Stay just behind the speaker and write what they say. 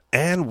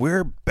And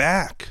we're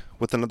back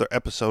with another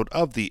episode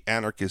of the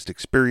Anarchist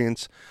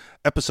Experience,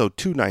 episode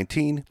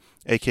 219,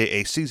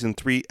 aka season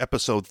 3,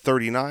 episode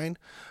 39.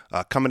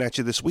 Coming at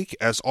you this week.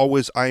 As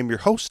always, I am your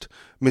host,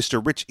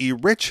 Mr. Rich E.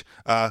 Rich,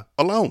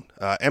 alone.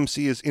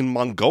 MC is in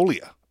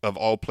Mongolia, of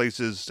all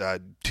places,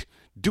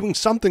 doing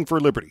something for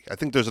liberty. I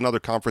think there's another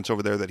conference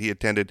over there that he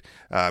attended,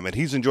 and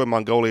he's enjoying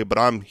Mongolia, but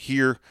I'm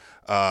here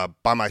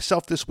by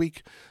myself this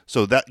week,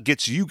 so that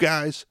gets you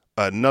guys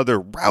another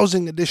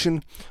rousing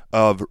edition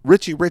of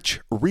Richie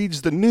Rich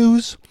Reads the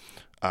News.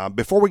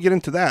 Before we get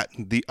into that,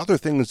 the other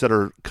things that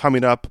are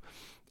coming up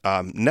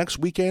next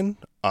weekend,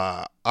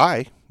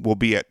 I will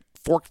be at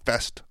Fork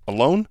Fest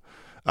alone.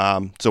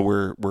 So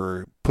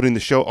we're putting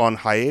the show on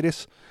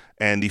hiatus,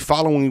 and the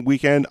following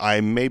weekend I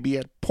may be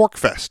at Pork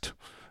Fest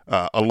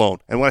alone.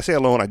 And when I say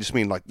alone, I just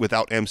mean like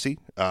without MC.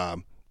 But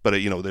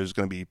there's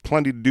going to be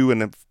plenty to do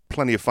and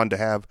plenty of fun to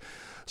have.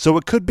 So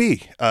it could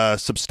be a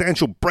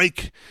substantial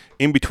break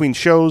in between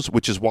shows,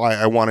 which is why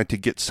I wanted to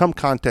get some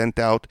content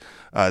out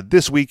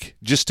this week,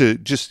 just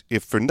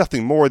if for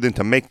nothing more than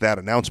to make that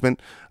announcement,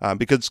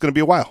 because it's going to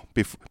be a while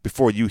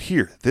before you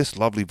hear this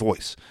lovely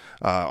voice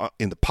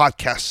in the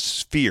podcast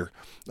sphere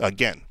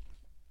again.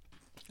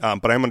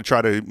 But I'm going to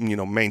try to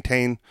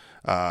maintain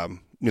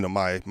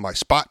my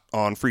spot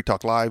on Free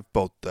Talk Live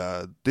both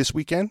this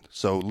weekend.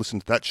 So listen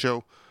to that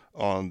show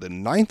on the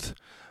 9th.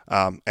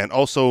 And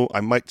also,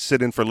 I might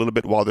sit in for a little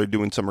bit while they're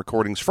doing some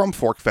recordings from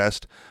Fork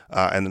Fest,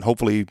 and then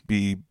hopefully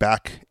be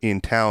back in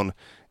town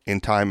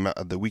in time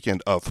the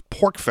weekend of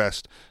Pork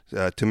Fest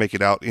to make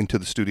it out into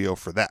the studio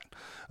for that.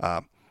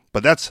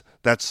 But that's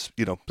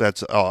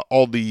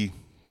all the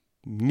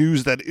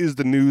news that is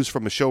the news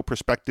from a show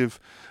perspective,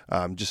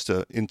 just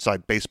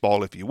inside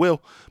baseball, if you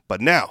will.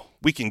 But now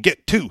we can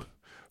get to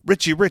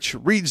Richie Rich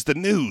Reads the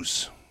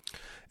News.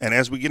 And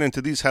as we get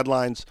into these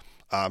headlines,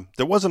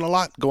 there wasn't a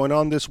lot going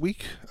on this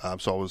week,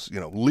 so I was,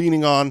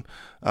 leaning on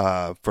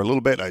for a little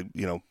bit,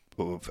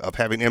 of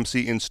having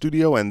MC in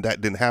studio, and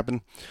that didn't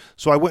happen.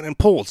 So I went and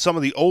pulled some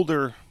of the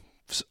older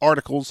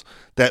articles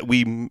that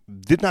we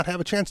did not have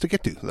a chance to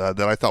get to,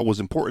 that I thought was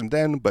important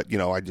then, but,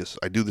 I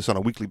do this on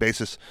a weekly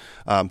basis,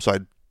 so I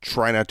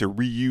try not to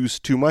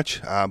reuse too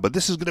much, but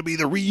this is going to be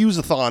the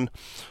reuse-a-thon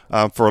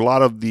for a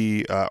lot of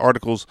the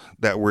articles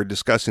that we're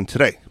discussing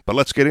today. But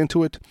let's get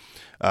into it.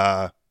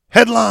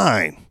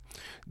 Headline: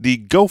 the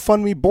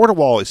GoFundMe border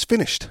wall is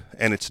finished,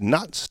 and it's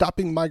not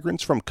stopping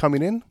migrants from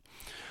coming in.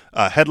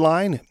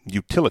 Headline: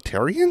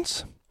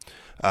 utilitarians.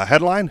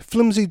 Headline: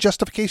 flimsy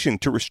justification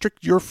to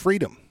restrict your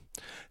freedom.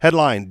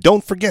 Headline: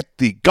 don't forget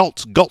the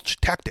Gulch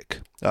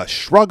tactic.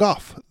 Shrug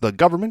off the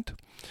government.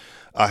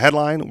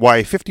 Headline: why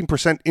a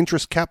 15%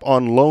 interest cap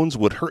on loans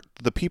would hurt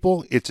the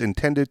people it's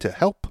intended to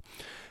help.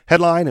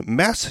 Headline: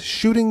 mass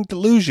shooting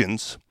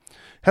delusions.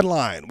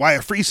 Headline: why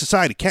a free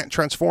society can't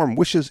transform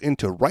wishes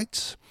into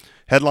rights.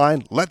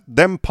 Headline: let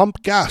them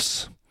pump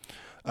gas.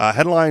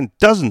 Headline: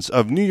 dozens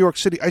of New York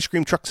City ice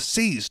cream trucks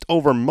seized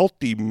over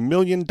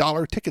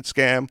multi-million-dollar ticket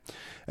scam.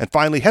 And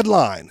finally,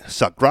 headline: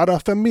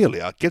 Sagrada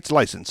Familia gets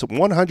licensed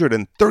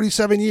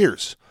 137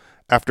 years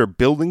after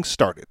building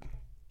started.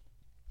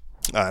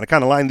 And I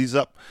kind of lined these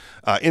up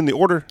in the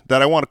order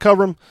that I want to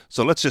cover them.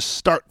 So let's just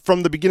start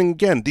from the beginning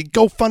again. The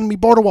GoFundMe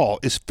border wall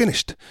is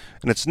finished,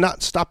 and it's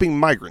not stopping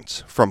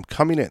migrants from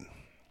coming in.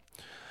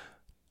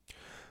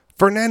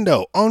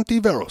 Fernando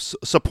Ontiveros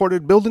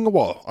supported building a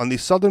wall on the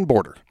southern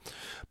border,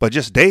 but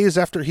just days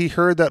after he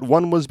heard that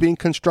one was being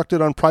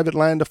constructed on private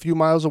land a few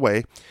miles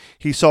away,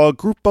 he saw a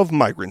group of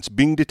migrants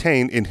being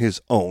detained in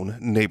his own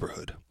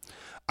neighborhood.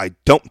 I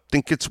don't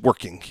think it's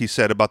working, he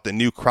said about the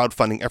new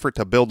crowdfunding effort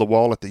to build a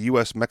wall at the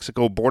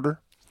U.S.-Mexico border.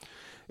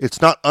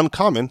 It's not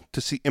uncommon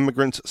to see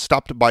immigrants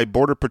stopped by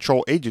Border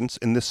Patrol agents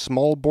in this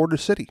small border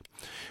city,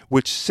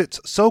 which sits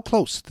so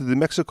close to the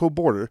Mexico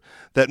border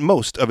that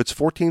most of its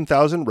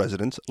 14,000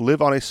 residents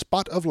live on a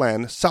spot of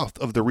land south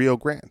of the Rio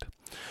Grande.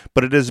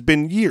 But it has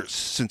been years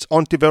since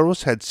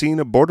Ontiveros had seen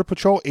a Border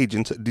Patrol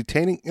agents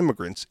detaining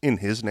immigrants in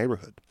his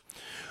neighborhood.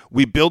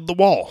 We build the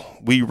wall.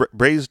 We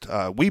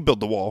build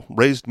the wall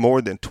raised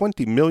more than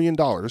 $20 million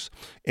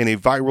in a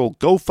viral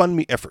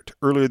GoFundMe effort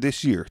earlier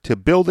this year to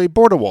build a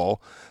border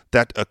wall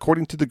that,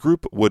 according to the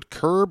group, would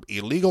curb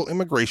illegal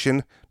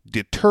immigration,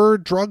 deter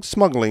drug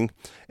smuggling,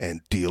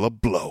 and deal a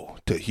blow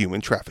to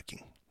human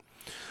trafficking.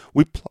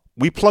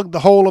 We plugged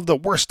the whole of the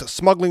worst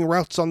smuggling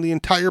routes on the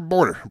entire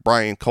border,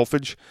 Brian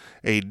Colfage,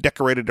 a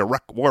decorated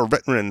Iraq War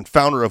veteran and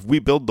founder of We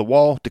Build the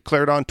Wall,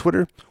 declared on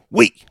Twitter.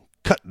 We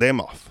cut them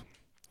off.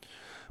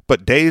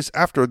 But days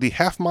after the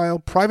half-mile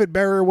private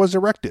barrier was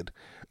erected,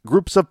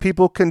 groups of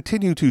people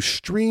continue to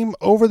stream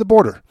over the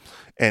border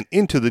and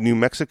into the New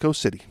Mexico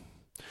City.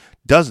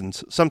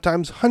 Dozens,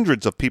 sometimes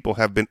hundreds of people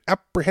have been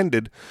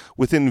apprehended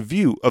within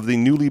view of the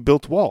newly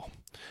built wall,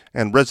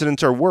 and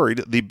residents are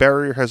worried the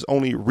barrier has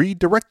only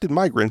redirected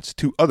migrants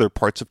to other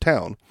parts of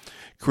town,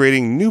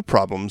 creating new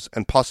problems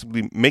and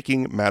possibly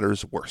making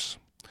matters worse.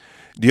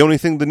 The only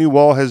thing the new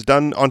wall has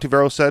done,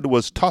 Ontiveros said,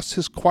 was toss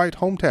his quiet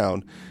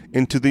hometown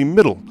into the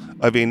middle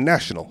of a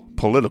national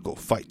political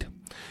fight.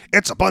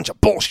 It's a bunch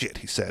of bullshit,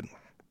 he said.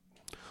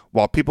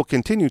 While people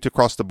continue to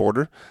cross the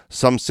border,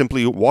 some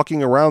simply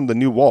walking around the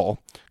new wall,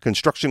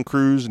 construction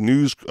workers,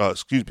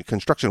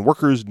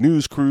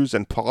 news crews,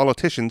 and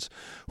politicians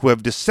who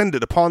have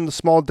descended upon the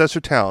small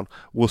desert town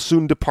will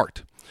soon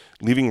depart,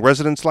 leaving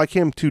residents like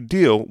him to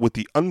deal with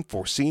the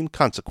unforeseen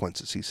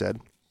consequences, he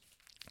said.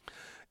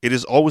 It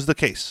is always the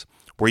case,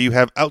 where you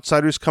have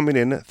outsiders coming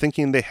in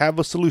thinking they have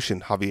a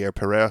solution, Javier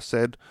Pereira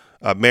said.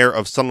 Mayor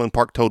of Sunland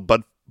Park told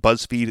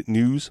BuzzFeed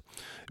News.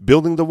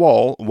 Building the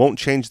wall won't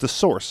change the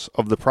source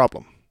of the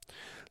problem.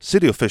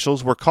 City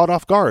officials were caught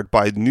off guard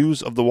by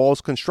news of the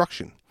wall's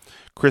construction.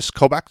 Chris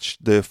Kobach,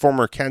 the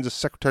former Kansas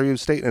Secretary of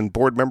State and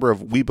board member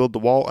of We Build the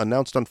Wall,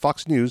 announced on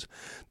Fox News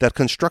that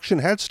construction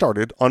had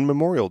started on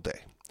Memorial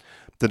Day.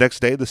 The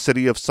next day, the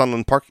city of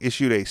Sunland Park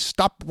issued a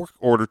stop work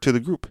order to the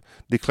group,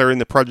 declaring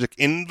the project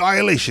in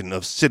violation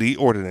of city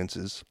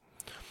ordinances.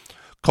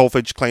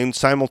 Kolfage claimed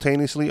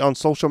simultaneously on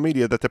social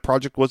media that the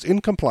project was in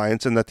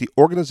compliance and that the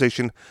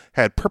organization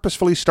had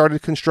purposefully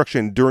started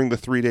construction during the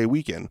 3-day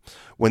weekend,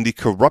 when the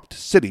corrupt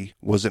city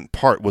was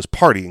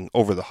partying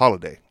over the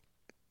holiday.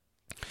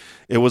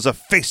 It was a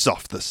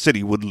face-off the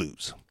city would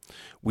lose.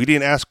 We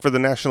didn't ask for the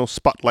national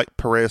spotlight,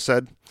 Pereira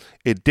said.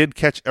 It did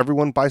catch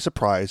everyone by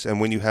surprise,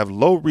 and when you have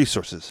low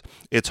resources,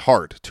 it's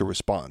hard to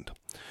respond.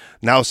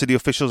 Now city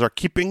officials are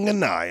keeping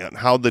an eye on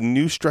how the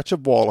new stretch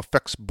of wall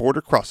affects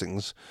border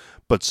crossings,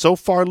 but so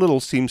far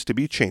little seems to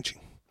be changing.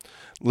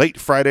 Late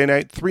Friday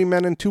night, 3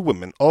 men and 2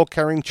 women, all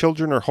carrying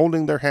children or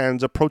holding their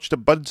hands, approached a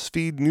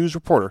BuzzFeed News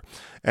reporter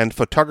and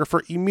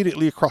photographer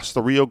immediately across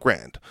the Rio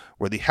Grande,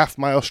 where the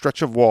half-mile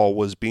stretch of wall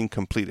was being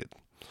completed.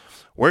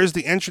 "Where's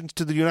the entrance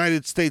to the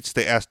United States?"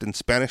 they asked in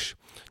Spanish,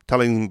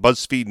 telling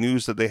BuzzFeed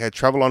News that they had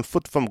traveled on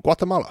foot from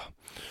Guatemala.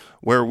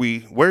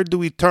 Where do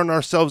we turn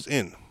ourselves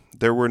in?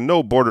 There were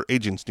no border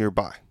agents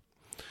nearby.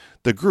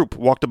 The group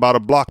walked about a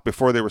block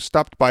before they were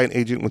stopped by an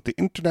agent with the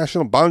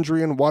International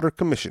Boundary and Water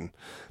Commission,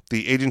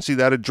 the agency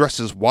that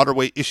addresses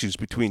waterway issues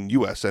between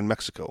U.S. and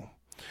Mexico.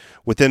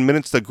 Within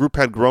minutes, the group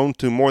had grown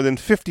to more than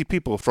 50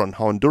 people from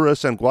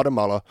Honduras and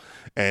Guatemala,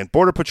 and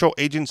Border Patrol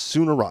agents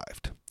soon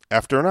arrived.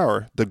 After an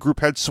hour, the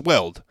group had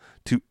swelled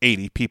to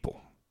 80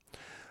 people.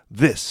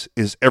 "This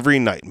is every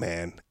night,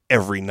 man,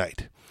 every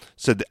night,"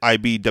 said the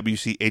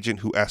IBWC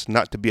agent who asked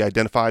not to be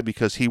identified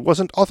because he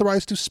wasn't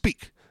authorized to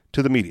speak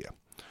to the media.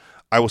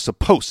 "I was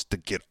supposed to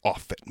get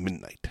off at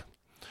midnight."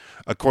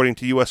 According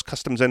to U.S.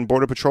 Customs and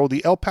Border Patrol,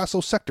 the El Paso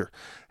sector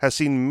has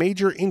seen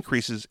major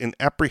increases in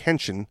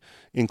apprehension,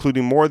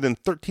 including more than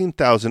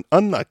 13,000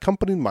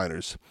 unaccompanied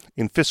minors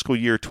in fiscal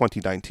year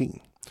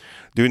 2019.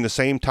 During the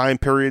same time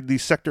period, the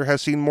sector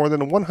has seen more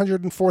than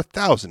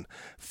 104,000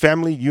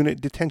 family unit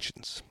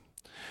detentions.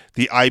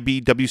 The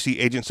IBWC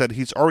agent said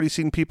he's already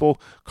seen people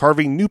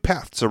carving new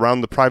paths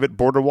around the private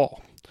border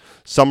wall.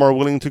 Some are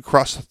willing to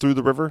cross through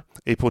the river,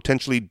 a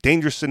potentially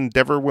dangerous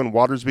endeavor when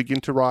waters begin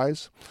to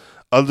rise.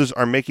 Others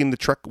are making the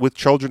trek with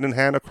children in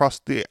hand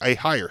across a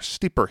higher,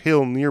 steeper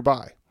hill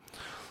nearby.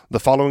 The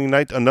following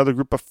night, another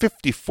group of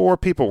 54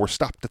 people were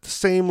stopped at the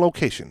same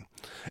location,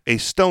 a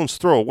stone's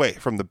throw away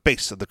from the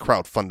base of the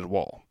crowd-funded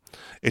wall.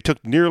 It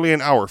took nearly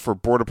an hour for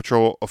Border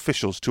Patrol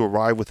officials to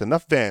arrive with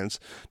enough vans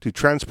to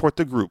transport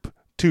the group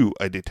to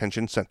a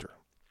detention center.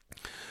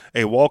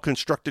 A wall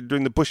constructed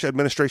during the Bush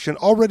administration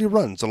already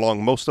runs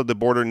along most of the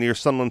border near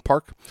Sunland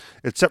Park,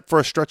 except for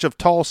a stretch of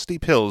tall,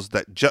 steep hills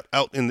that jut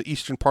out in the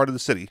eastern part of the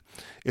city.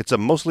 It's a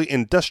mostly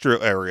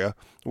industrial area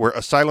where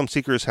asylum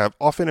seekers have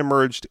often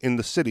emerged in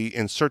the city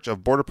in search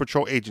of Border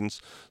Patrol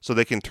agents so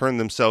they can turn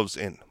themselves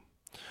in.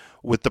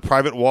 With the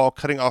private wall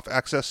cutting off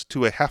access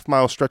to a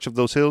half-mile stretch of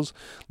those hills,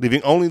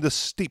 leaving only the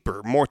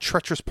steeper, more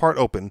treacherous part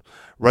open,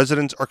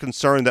 residents are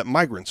concerned that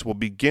migrants will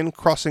begin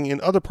crossing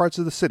in other parts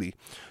of the city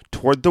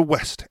toward the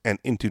west and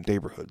into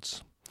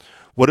neighborhoods.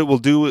 What it will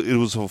do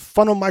is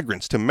funnel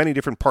migrants to many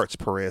different parts,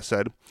 Pereira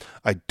said.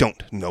 "I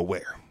don't know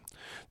where."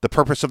 The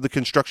purpose of the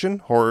construction,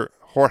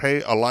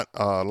 Jorge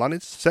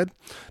Alanis said,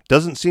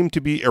 doesn't seem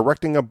to be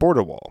erecting a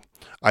border wall.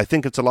 "I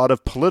think it's a lot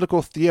of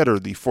political theater,"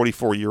 the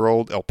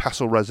 44-year-old El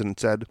Paso resident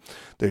said.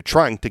 "They're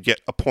trying to get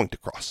a point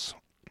across."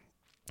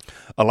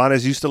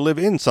 Alanis used to live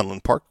in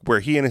Sunland Park, where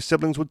he and his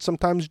siblings would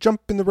sometimes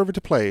jump in the river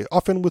to play,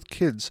 often with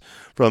kids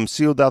from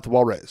Ciudad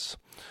Juarez.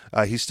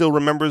 He still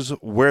remembers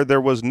where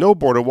there was no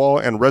border wall,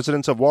 and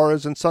residents of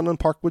Juarez and Sunland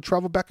Park would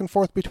travel back and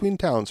forth between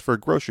towns for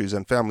groceries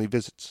and family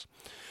visits.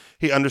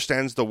 He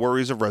understands the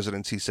worries of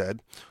residents, he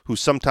said, who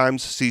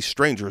sometimes see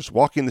strangers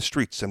walking the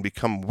streets and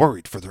become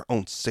worried for their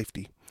own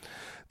safety.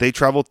 "They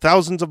travel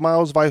thousands of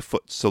miles by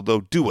foot, so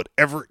they'll do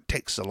whatever it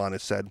takes,"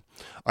 Alanis said.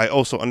 "I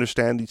also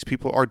understand these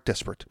people are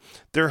desperate.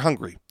 They're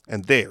hungry,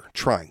 and they're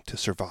trying to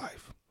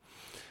survive."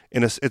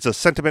 It's a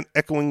sentiment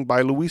echoing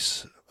by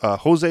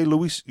Jose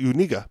Luis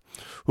Uniga,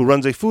 who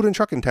runs a food and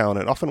truck in town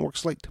and often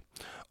works late.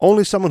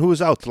 "Only someone who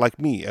is out, like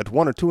me, at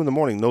 1 or 2 in the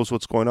morning knows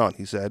what's going on,"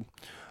 he said.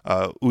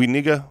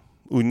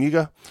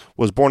 Uniga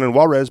was born in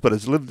Juarez but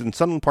has lived in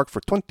Sunland Park for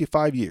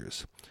 25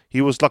 years.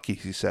 He was lucky,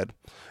 he said.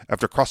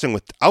 After crossing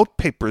without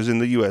papers in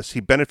the U.S.,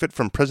 he benefited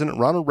from President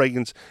Ronald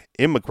Reagan's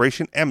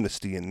immigration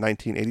amnesty in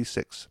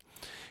 1986.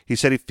 He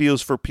said he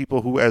feels for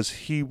people who, as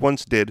he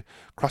once did,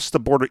 crossed the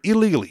border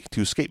illegally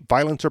to escape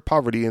violence or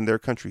poverty in their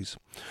countries.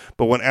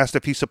 But when asked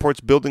if he supports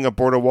building a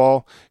border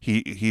wall,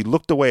 he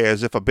looked away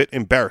as if a bit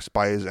embarrassed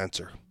by his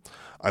answer.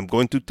 I'm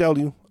going to tell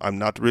you, I'm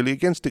not really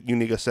against it,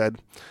 Uniga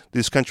said.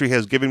 This country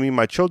has given me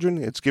my children.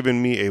 It's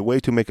given me a way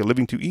to make a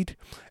living to eat.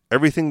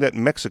 Everything that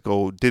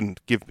Mexico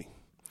didn't give me.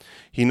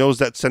 He knows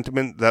that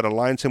sentiment that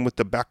aligns him with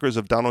the backers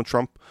of Donald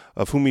Trump,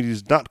 of whom he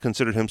does not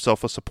consider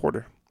himself a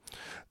supporter.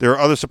 There are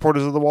other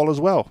supporters of the wall as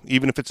well,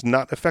 even if it's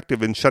not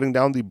effective in shutting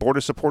down the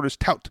border supporters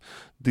tout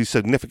the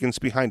significance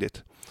behind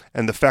it,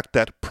 and the fact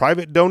that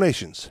private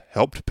donations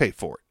helped pay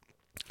for it.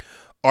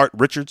 Art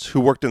Richards, who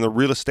worked in the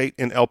real estate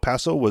in El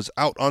Paso, was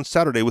out on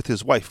Saturday with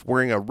his wife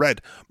wearing a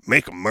red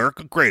Make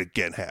America Great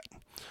Again hat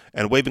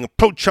and waving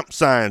pro-Trump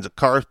signs at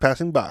cars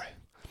passing by.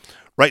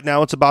 Right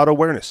now it's about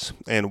awareness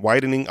and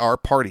widening our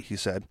party, he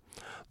said.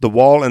 The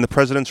wall and the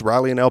president's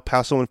rally in El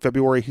Paso in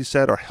February, he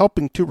said, are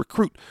helping to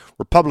recruit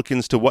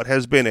Republicans to what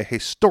has been a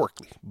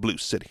historically blue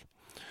city.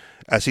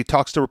 As he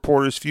talks to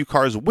reporters, few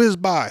cars whiz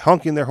by,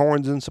 honking their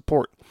horns in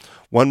support.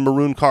 One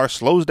maroon car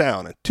slows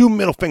down, and two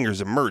middle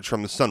fingers emerge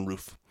from the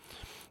sunroof.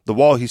 The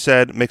wall, he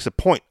said, makes a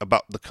point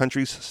about the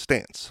country's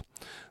stance.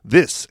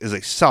 This is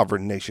a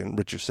sovereign nation,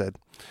 Richard said.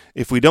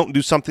 If we don't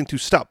do something to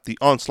stop the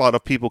onslaught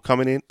of people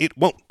coming in, it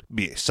won't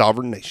be a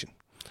sovereign nation.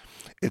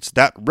 It's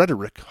that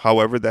rhetoric,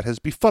 however, that has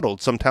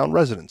befuddled some town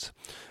residents,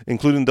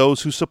 including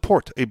those who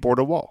support a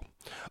border wall.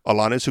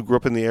 Alanis, who grew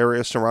up in the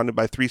area surrounded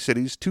by 3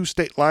 cities, 2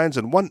 state lines,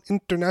 and 1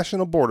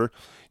 international border,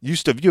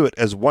 used to view it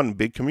as one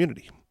big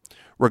community.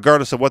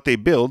 Regardless of what they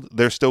build,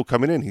 they're still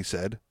coming in, he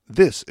said.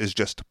 This is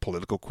just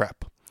political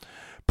crap.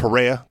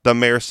 Perea, the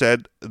mayor,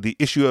 said the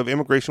issue of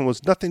immigration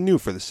was nothing new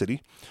for the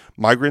city.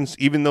 Migrants,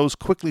 even those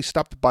quickly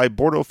stopped by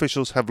border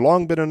officials, have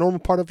long been a normal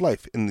part of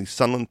life in the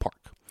Sunland Park.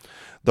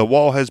 The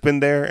wall has been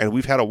there, and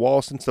we've had a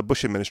wall since the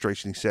Bush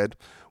administration, he said.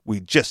 We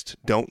just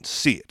don't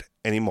see it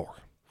anymore.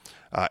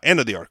 End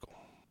of the article.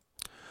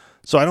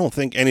 So I don't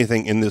think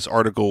anything in this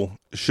article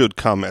should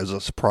come as a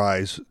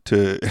surprise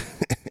to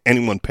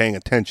anyone paying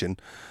attention,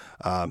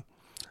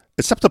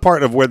 except the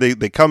part of where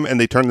they come and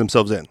they turn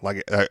themselves in.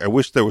 Like I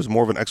wish there was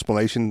more of an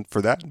explanation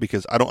for that,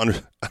 because I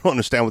don't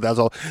understand what that's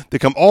all. They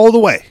come all the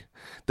way.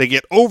 They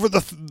get over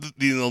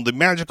the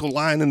magical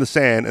line in the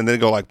sand, and then they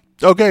go like,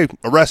 okay,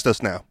 arrest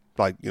us now.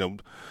 Like,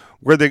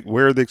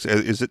 where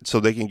is it so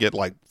they can get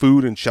like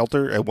food and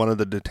shelter at one of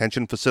the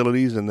detention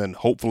facilities, and then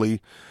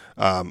hopefully,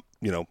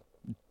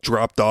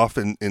 dropped off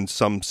in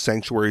some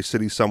sanctuary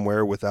city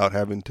somewhere without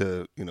having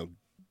to,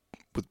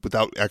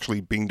 without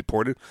actually being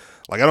deported.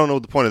 Like, I don't know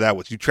what the point of that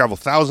was. You travel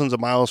thousands of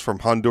miles from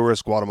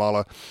Honduras,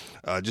 Guatemala,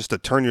 just to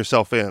turn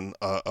yourself in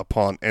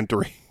upon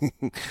entering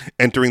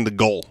the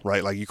goal,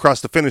 right? Like, you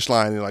cross the finish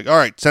line, and you're like, all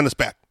right, send us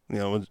back.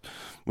 We're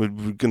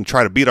going to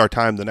try to beat our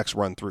time the next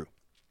run through.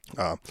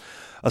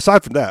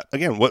 Aside from that,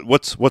 again,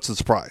 what's the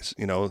surprise?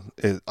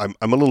 I'm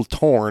a little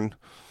torn.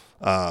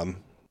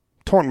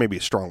 Torn may be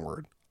a strong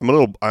word.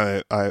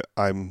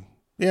 I'm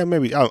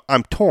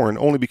torn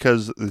only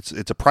because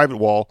it's a private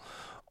wall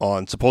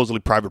on supposedly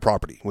private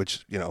property,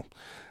 which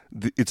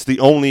it's the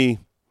only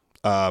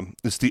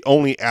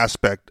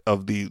aspect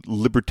of the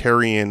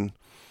libertarian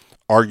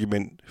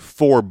argument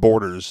for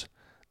borders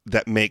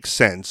that makes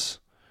sense.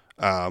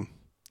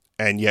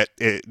 And yet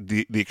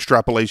the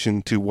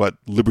extrapolation to what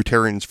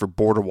libertarians for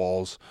border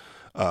walls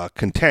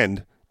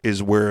contend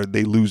is where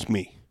they lose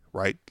me,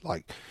 right?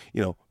 Like,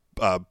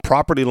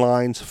 property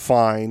lines,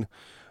 fine.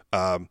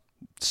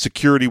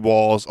 Security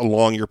walls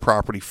along your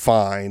property,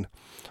 fine.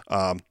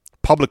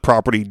 Public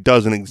property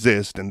doesn't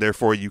exist, and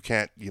therefore you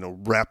can't,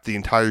 wrap the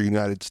entire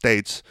United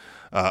States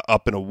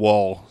up in a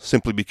wall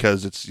simply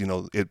because it's,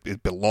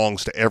 it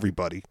belongs to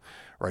everybody,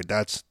 right?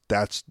 That's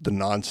the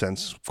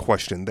nonsense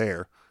question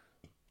there.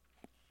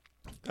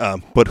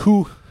 But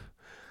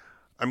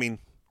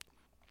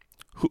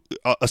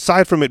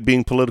aside from it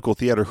being political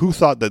theater, who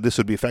thought that this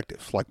would be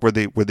effective? Like, were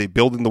they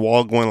building the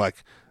wall going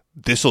like,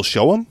 this'll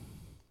show them?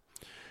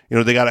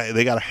 They got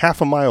a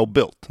half a mile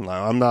built.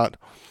 Now, I'm not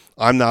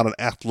an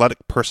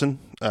athletic person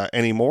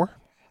anymore,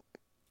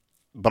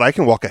 but I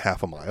can walk a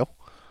half a mile.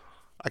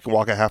 I can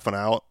walk a half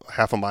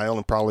a mile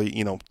in probably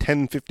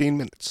 10, 15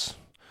 minutes.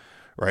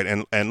 Right,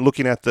 and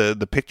looking at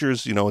the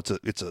pictures,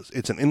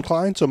 it's an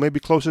incline, so maybe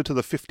closer to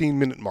the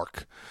 15-minute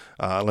mark,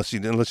 unless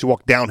you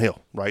walk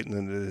downhill, right?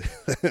 And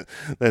then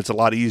it's a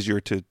lot easier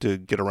to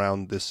get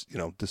around this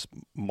this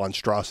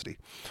monstrosity.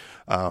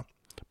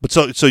 But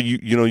so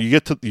you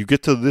get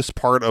to this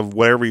part of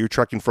wherever you're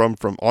trekking from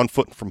on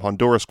foot from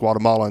Honduras,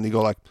 Guatemala, and you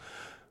go like,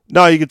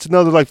 no, you get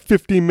another like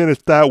 15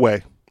 minutes that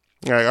way.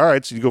 All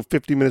right, so you go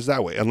 15 minutes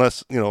that way,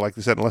 unless like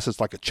they said, unless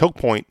it's like a choke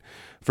point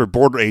for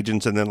border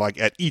agents, and then like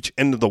at each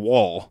end of the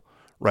wall,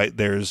 right,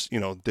 there's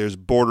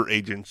border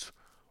agents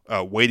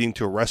waiting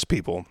to arrest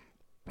people.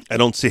 I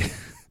don't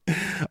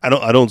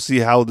see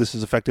how this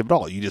is effective at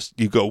all.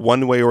 You go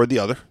one way or the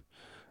other,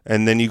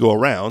 and then you go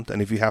around,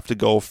 and if you have to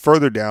go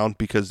further down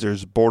because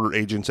there's border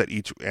agents at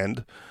each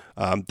end,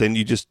 then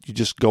you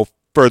just go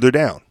further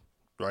down,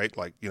 right?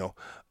 Like,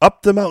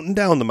 up the mountain,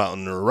 down the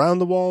mountain, or around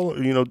the wall,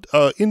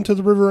 or, into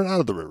the river and out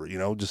of the river,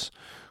 just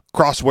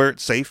cross where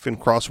it's safe and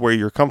cross where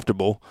you're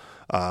comfortable.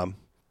 And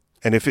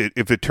if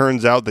it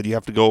turns out that you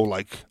have to go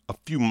like a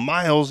few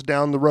miles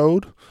down the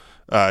road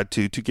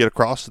to get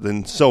across,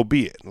 then so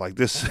be it. Like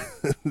this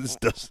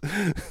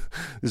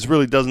this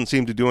really doesn't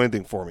seem to do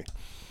anything for me.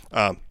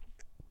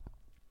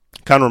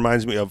 Kind of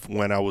reminds me of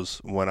when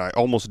I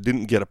almost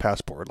didn't get a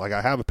passport. Like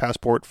I have a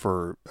passport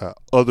for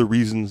other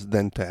reasons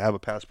than to have a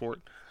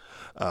passport.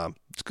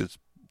 It's because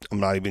I'm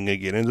not even gonna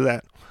get into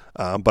that.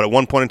 But at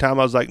one point in time,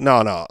 I was like,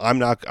 no, I'm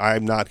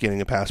not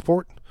getting a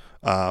passport.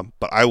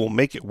 But I will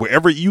make it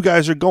wherever you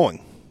guys are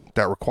going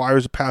that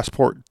requires a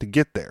passport to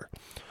get there.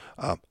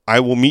 I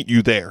will meet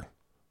you there.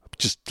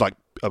 Just like,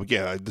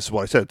 again, this is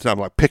what I said. I'm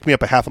like, pick me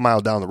up a half a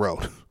mile down the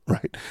road,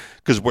 right?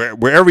 Because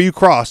wherever you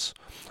cross,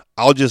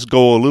 I'll just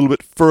go a little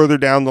bit further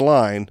down the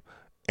line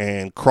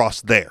and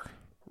cross there,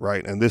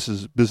 right? And this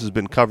has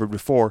been covered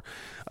before,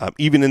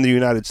 even in the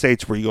United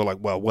States, where you go like,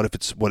 well, what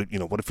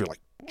if you're like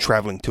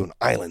traveling to an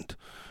island,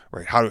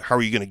 right? How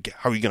are you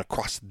gonna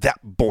cross that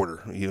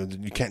border?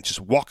 You can't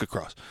just walk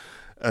across,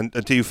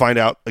 until you find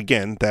out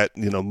again that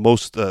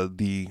most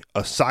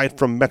aside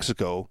from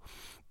Mexico,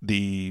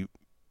 the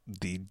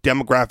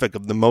demographic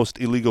of the most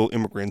illegal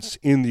immigrants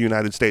in the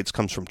United States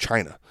comes from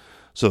China.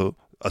 So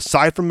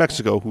aside from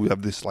Mexico, who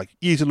have this like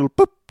easy little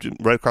boop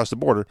right across the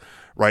border,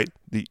 right?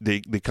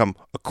 They come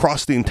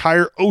across the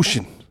entire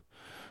ocean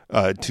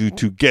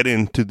to get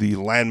into the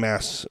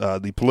landmass,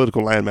 the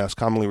political landmass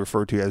commonly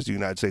referred to as the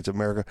United States of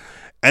America,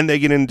 and they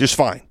get in just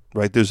fine,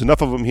 right? There's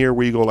enough of them here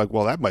where you go like,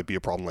 well, that might be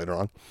a problem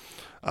later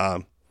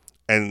on.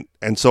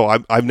 And so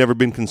I've never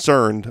been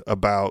concerned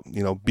about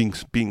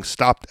being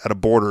stopped at a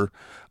border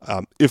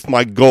if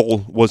my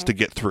goal was to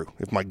get through.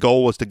 If my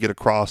goal was to get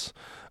across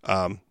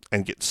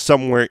and get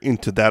somewhere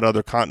into that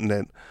other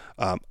continent,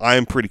 I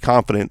am pretty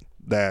confident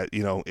that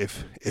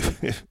if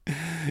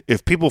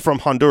people from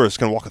Honduras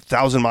can walk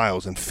 1,000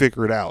 miles and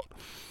figure it out,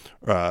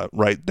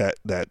 right,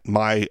 that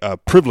my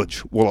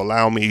privilege will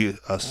allow me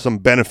some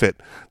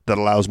benefit that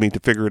allows me to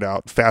figure it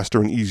out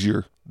faster and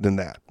easier than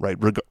that, right?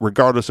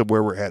 Regardless of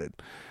where we're headed.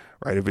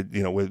 Right,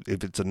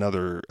 if it's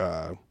another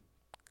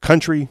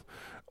country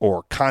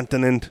or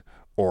continent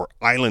or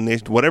island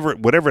nation,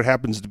 whatever it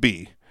happens to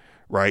be,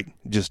 right?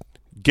 Just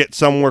get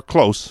somewhere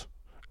close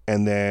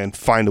and then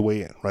find a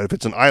way in. Right, if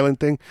it's an island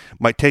thing,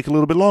 it might take a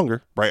little bit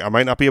longer. Right, I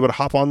might not be able to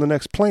hop on the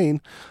next plane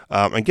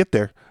and get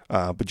there,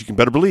 but you can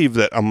better believe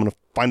that I'm going to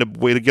find a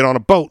way to get on a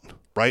boat,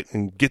 right,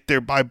 and get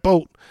there by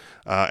boat.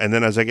 And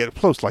then as I get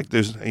close, like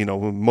there's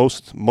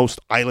most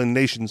island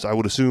nations, I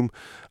would assume.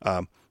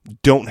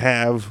 Don't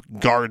have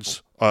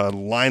guards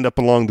lined up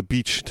along the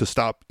beach to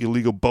stop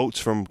illegal boats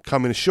from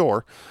coming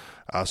ashore.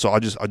 So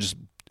I'll just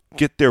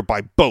get there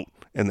by boat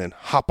and then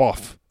hop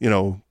off,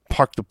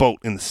 park the boat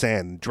in the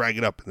sand and drag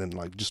it up and then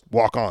like just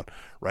walk on,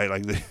 right?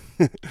 Like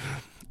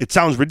it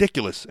sounds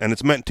ridiculous and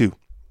it's meant to,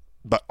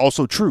 but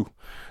also true,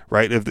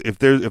 right? If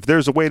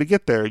there's a way to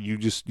get there,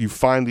 you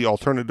find the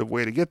alternative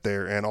way to get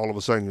there, and all of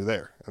a sudden you're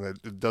there, and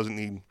it doesn't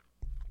need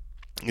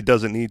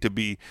to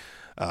be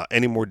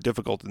any more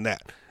difficult than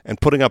that. And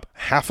putting up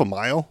half a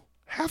mile,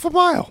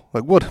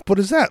 like what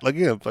is that? Like,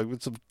 like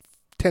it's a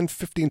 10,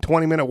 15,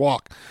 20 minute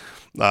walk,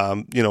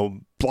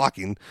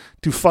 blocking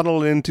to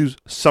funnel it into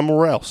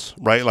somewhere else,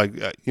 right? Like,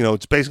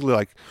 it's basically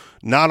like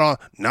not on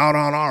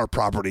our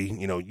property,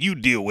 you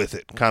deal with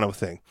it kind of a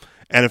thing.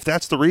 And if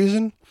that's the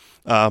reason,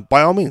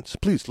 by all means,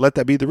 please let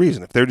that be the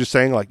reason. If they're just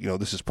saying like,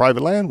 this is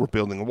private land, we're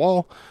building a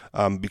wall,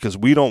 because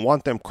we don't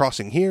want them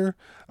crossing here.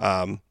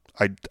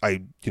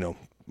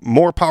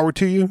 More power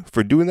to you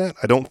for doing that.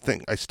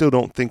 I still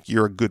don't think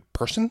you're a good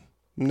person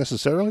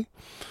necessarily,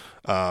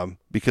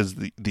 because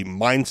the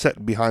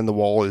mindset behind the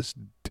wall is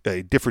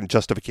a different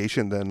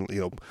justification than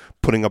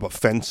putting up a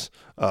fence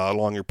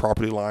along your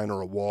property line or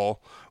a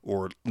wall,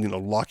 or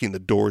locking the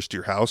doors to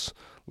your house.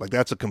 Like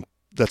that's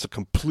a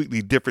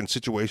completely different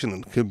situation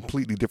and a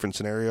completely different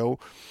scenario.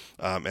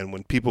 And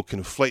when people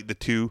conflate the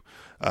two,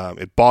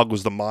 it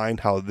boggles the mind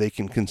how they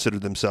can consider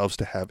themselves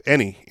to have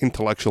any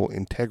intellectual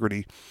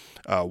integrity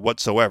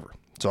whatsoever.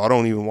 So I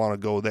don't even want to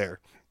go there.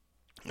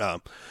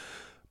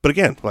 But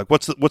again, like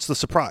what's the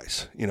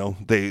surprise?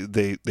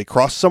 They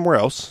cross somewhere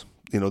else.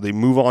 They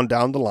move on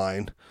down the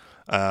line,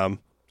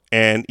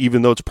 and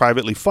even though it's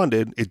privately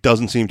funded, it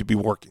doesn't seem to be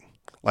working.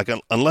 Like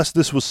unless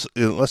this was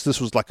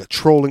like a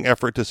trolling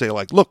effort to say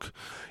like, look,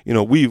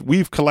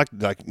 we've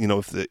collected, like,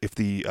 if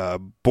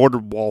the Border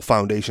Wall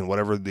Foundation,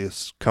 whatever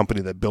this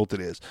company that built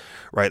it is,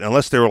 right?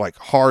 Unless they were like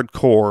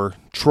hardcore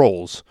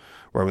trolls,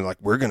 where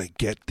we're gonna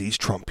get these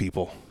Trump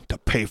people to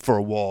pay for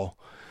a wall,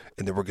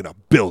 and then we're gonna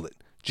build it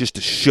just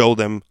to show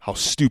them how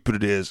stupid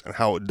it is and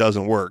how it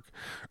doesn't work,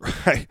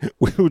 right?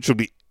 Which would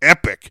be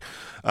epic.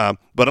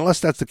 But unless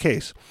that's the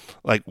case,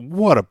 like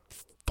what a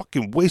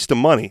fucking waste of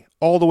money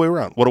all the way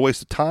around. What a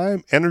waste of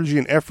time, energy,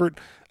 and effort.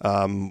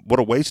 What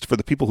a waste for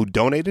the people who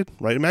donated,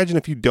 right? Imagine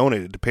if you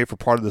donated to pay for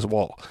part of this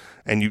wall,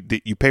 and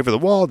you pay for the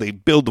wall, they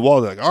build the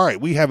wall, they're like, all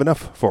right, we have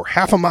enough for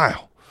half a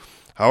mile.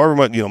 however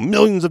much,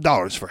 millions of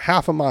dollars for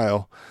half a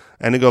mile,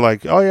 and they go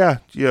like, oh yeah,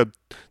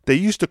 they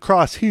used to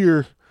cross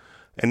here,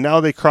 and now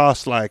they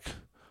cross like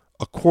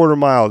a quarter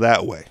mile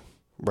that way,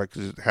 right?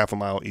 Because it's half a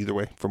mile either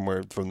way from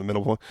the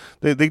middle point.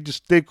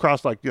 They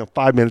cross like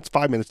 5 minutes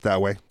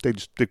that way.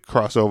 They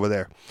cross over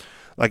there.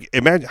 Like,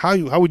 imagine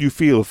how would you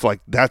feel if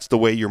like that's the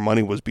way your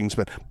money was being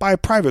spent by a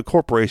private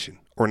corporation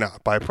or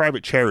not, by a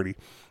private charity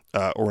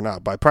or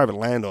not, by a private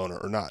landowner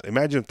or not.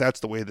 Imagine if that's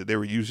the way that they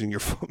were using your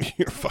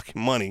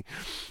fucking money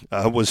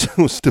was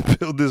to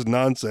build this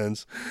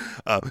nonsense,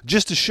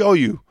 just to show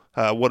you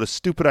what a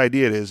stupid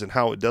idea it is and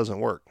how it doesn't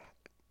work.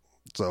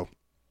 So,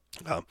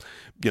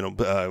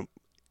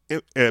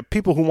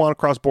 people who want to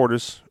cross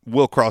borders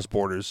will cross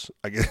borders.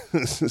 I guess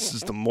this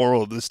is the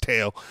moral of this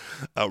tale,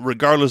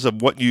 regardless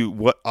of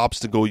what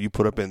obstacle you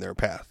put up in their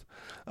path.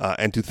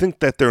 And to think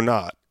that they're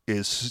not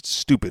is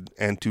stupid,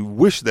 and to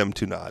wish them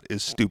to not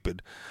is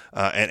stupid.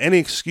 And any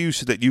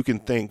excuse that you can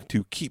think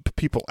to keep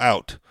people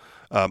out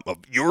of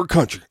your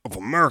country, of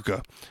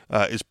America,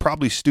 is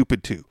probably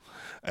stupid too.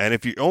 And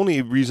if the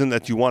only reason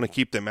that you want to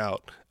keep them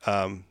out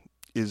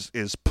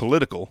is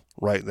political,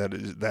 right? That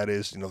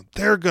is,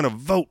 they're going to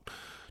vote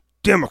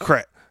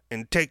Democrat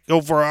and take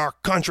over our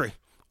country.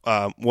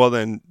 Well,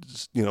 then,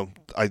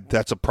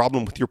 that's a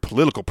problem with your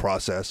political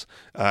process,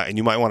 and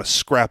you might want to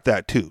scrap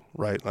that too,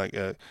 right? Like,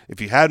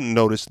 if you hadn't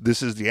noticed,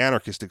 this is the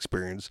Anarchist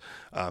Experience,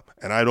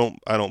 and I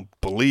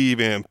don't believe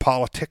in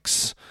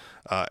politics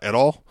at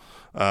all.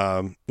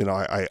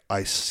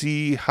 I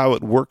see how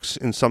it works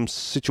in some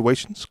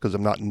situations because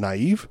I'm not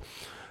naive.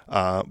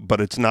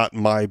 But it's not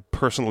my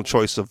personal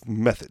choice of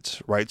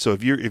methods, right? So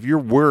if you're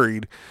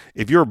worried,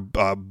 if you're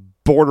a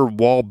border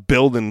wall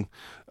building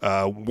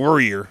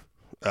warrior,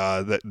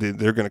 that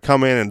they're going to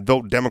come in and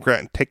vote Democrat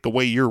and take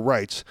away your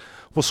rights,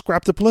 well,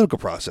 scrap the political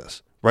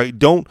process, right?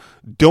 Don't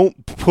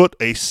put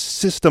a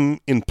system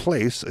in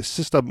place, a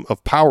system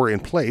of power in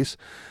place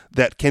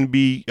that can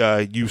be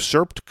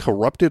usurped,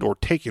 corrupted, or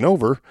taken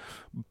over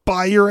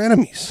by your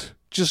enemies.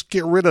 Just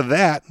get rid of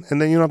that, and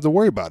then you don't have to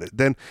worry about it.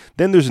 Then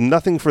there's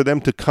nothing for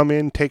them to come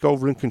in, take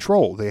over, and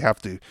control. They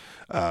have to,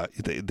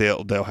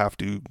 they'll have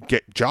to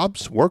get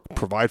jobs, work,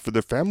 provide for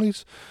their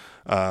families,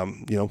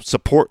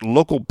 support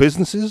local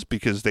businesses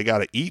because they got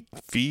to eat,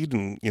 feed,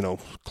 and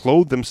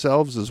clothe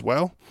themselves as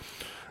well.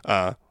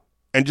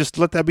 And just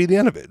let that be the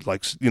end of it.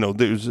 Like,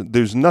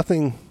 there's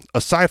nothing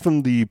aside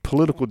from the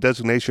political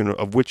designation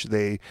of which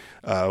they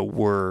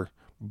were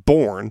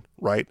born,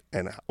 right?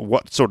 And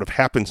what sort of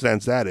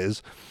happenstance that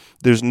is.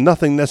 There's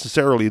nothing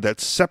necessarily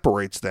that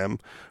separates them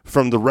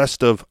from the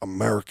rest of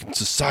American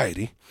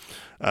society.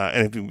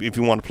 And if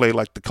you want to play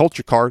like the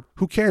culture card,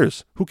 who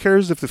cares? Who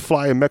cares if they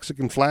fly a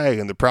Mexican flag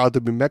and they're proud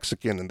to be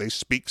Mexican and they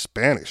speak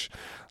Spanish?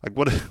 Like,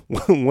 what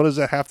does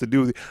that have to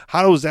do with it?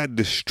 How is that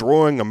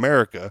destroying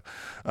America?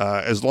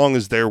 As long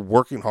as they're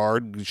working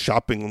hard,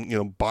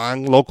 shopping,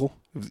 buying local,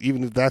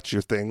 even if that's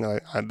your thing,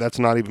 that's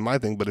not even my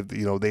thing. But if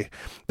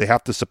they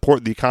have to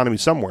support the economy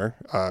somewhere,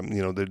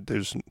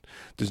 there's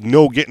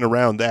no getting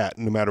around that.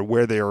 No matter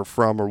where they are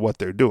from or what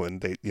they're doing,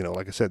 they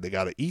like I said, they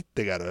got to eat.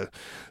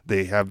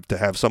 They have to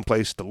have some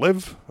place to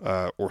live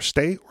or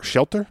stay or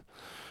shelter,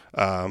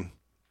 and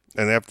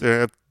they have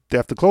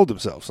to clothe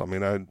themselves. I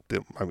mean,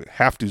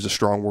 have to is a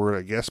strong word,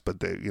 I guess, but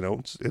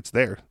it's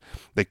there.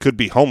 They could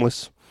be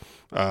homeless.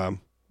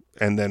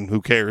 And then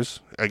who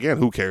cares? Again,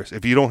 who cares?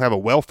 If you don't have a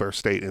welfare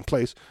state in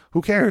place,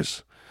 who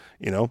cares?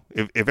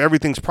 If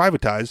everything's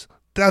privatized,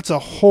 that's a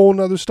whole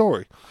nother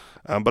story.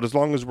 But as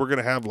long as we're going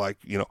to have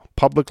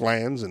public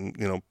lands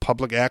and,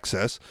 public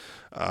access,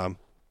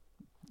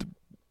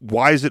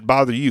 why does it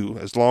bother you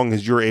as long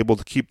as you're able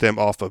to keep them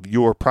off of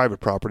your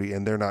private property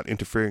and they're not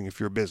interfering with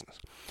your business?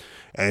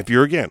 And if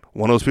you're, again,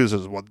 one of those people that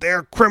says, well,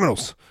 they're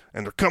criminals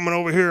and they're coming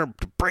over here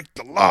to break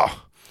the law.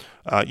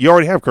 You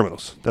already have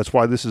criminals. That's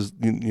why this is,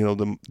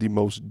 the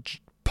most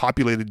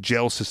populated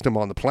jail system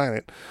on the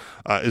planet,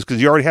 is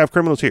because you already have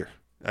criminals here.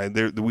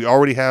 We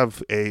already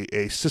have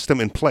a system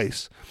in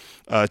place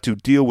to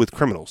deal with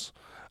criminals.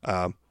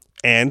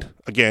 And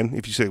again,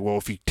 if you say, well,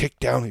 if you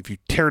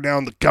tear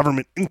down the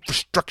government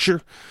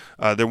infrastructure,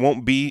 there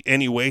won't be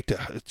any way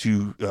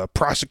to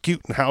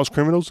prosecute and house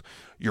criminals.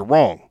 You're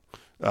wrong.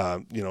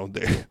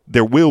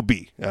 There will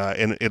be,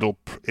 and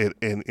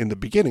in the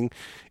beginning,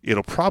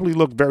 it'll probably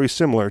look very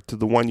similar to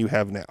the one you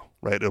have now,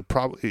 right?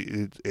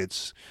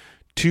 It's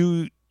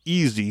too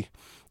easy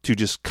to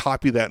just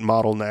copy that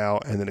model now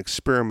and then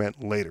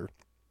experiment later.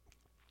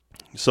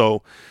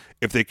 So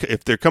if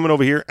they're coming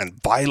over here and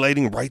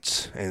violating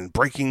rights and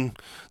breaking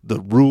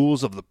the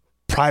rules of the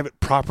private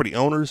property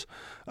owners,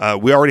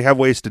 we already have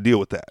ways to deal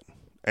with that.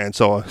 And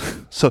so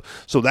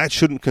that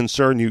shouldn't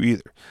concern you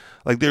either.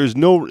 Like, there's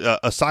no,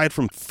 aside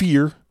from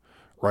fear,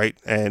 right,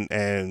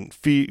 and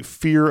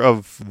fear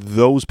of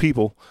those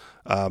people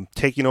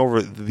taking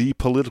over the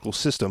political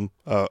system,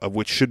 of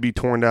which should be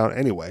torn down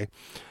anyway.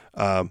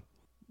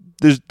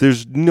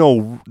 There's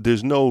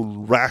no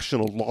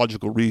rational,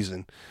 logical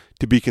reason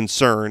to be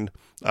concerned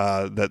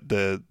that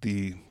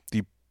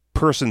the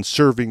person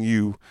serving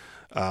you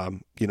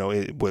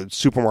with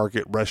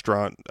supermarket,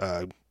 restaurant,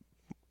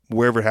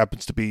 wherever it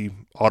happens to be,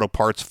 auto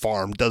parts,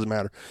 farm, doesn't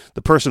matter.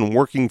 The person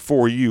working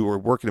for you or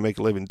working to make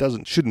a living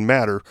shouldn't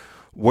matter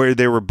where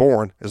they were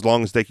born as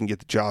long as they can get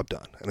the job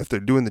done. And if they're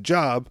doing the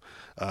job,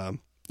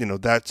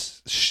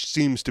 that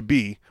seems to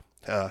be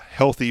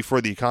healthy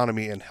for the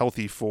economy and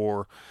healthy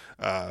for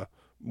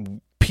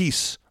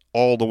peace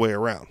all the way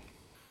around.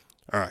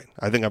 All right,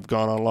 I think I've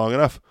gone on long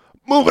enough.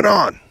 Moving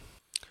on.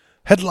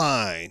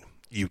 Headline: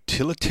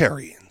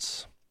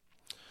 Utilitarians.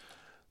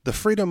 The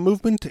freedom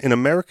movement in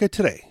America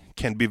today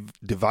can be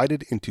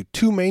divided into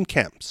two main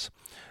camps: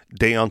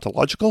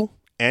 deontological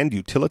and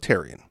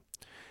utilitarian.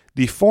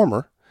 The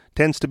former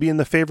tends to be in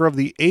the favor of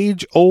the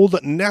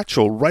age-old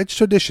natural rights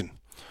tradition,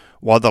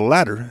 while the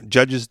latter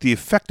judges the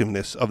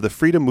effectiveness of the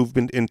freedom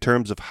movement in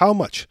terms of how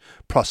much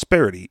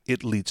prosperity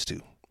it leads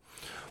to.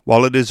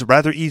 While it is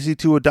rather easy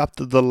to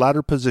adopt the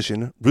latter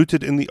position,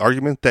 rooted in the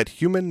argument that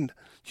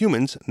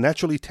humans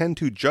naturally tend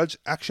to judge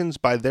actions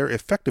by their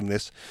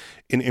effectiveness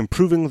in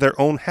improving their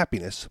own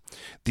happiness,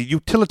 the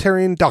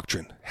utilitarian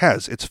doctrine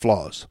has its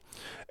flaws,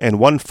 and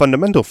one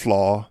fundamental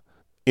flaw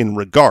in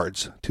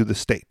regards to the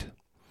state.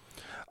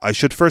 I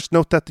should first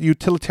note that the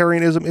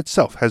utilitarianism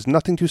itself has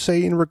nothing to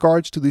say in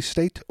regards to the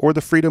state or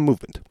the freedom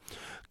movement.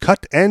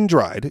 Cut and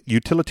dried,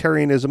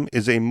 utilitarianism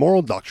is a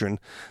moral doctrine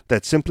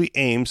that simply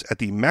aims at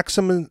the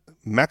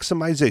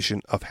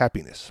maximization of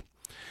happiness.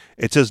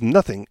 It says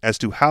nothing as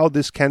to how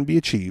this can be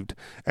achieved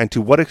and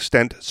to what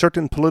extent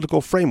certain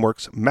political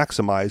frameworks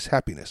maximize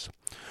happiness.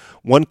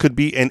 One could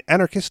be an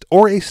anarchist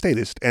or a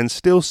statist and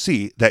still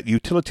see that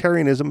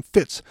utilitarianism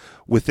fits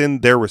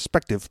within their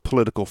respective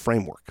political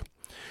framework.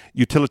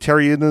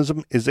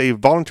 Utilitarianism is a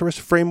voluntarist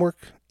framework.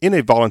 In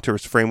a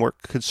voluntarist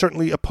framework, could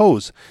certainly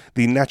oppose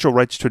the natural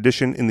rights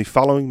tradition in the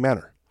following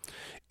manner.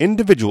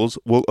 Individuals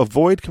will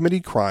avoid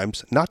committing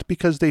crimes not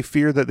because they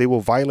fear that they will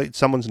violate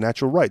someone's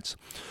natural rights,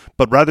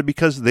 but rather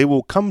because they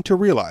will come to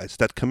realize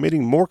that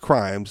committing more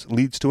crimes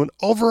leads to an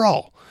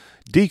overall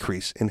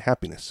decrease in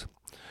happiness.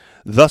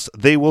 Thus,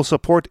 they will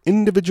support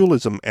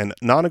individualism and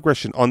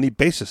non-aggression on the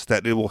basis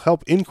that it will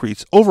help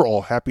increase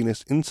overall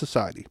happiness in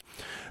society,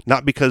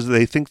 not because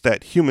they think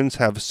that humans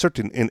have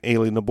certain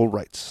inalienable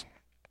rights.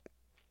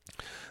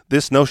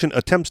 This notion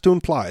attempts to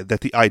imply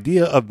that the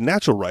idea of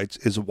natural rights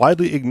is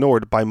widely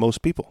ignored by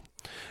most people.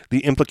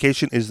 The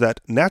implication is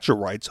that natural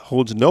rights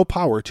holds no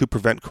power to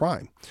prevent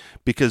crime,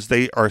 because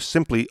they are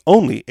simply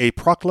only a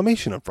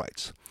proclamation of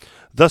rights.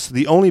 Thus,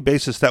 the only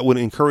basis that would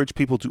encourage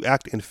people to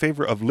act in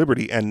favor of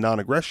liberty and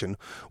non-aggression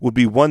would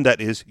be one that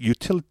is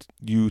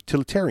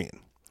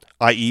utilitarian,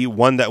 i.e.,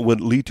 one that would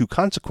lead to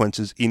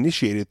consequences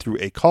initiated through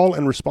a call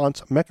and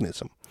response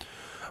mechanism.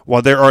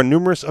 While there are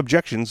numerous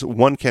objections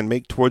one can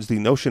make towards the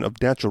notion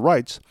of natural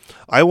rights,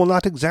 I will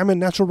not examine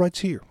natural rights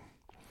here.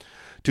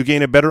 To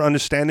gain a better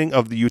understanding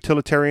of the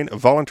utilitarian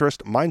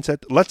voluntarist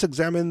mindset, let's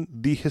examine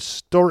the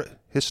historical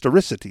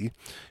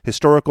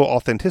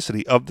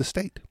authenticity of the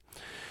state.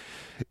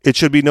 It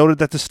should be noted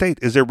that the state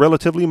is a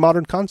relatively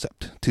modern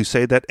concept. To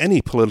say that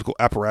any political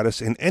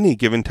apparatus in any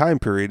given time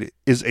period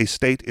is a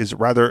state is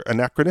rather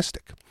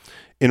anachronistic.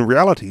 In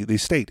reality, the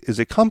state is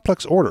a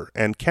complex order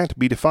and can't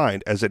be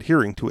defined as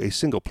adhering to a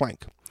single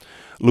plank.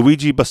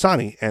 Luigi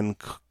Bassani and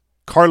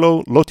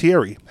Carlo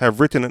Lottieri have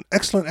written an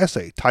excellent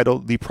essay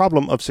titled The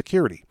Problem of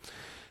Security,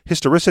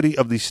 Historicity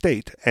of the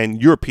State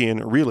and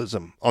European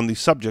Realism on the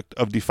subject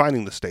of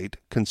defining the state,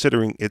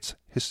 considering its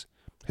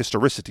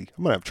historicity.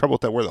 I'm going to have trouble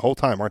with that word the whole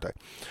time, aren't I?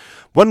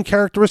 One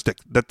characteristic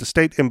that the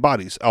state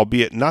embodies,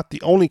 albeit not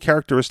the only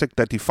characteristic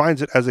that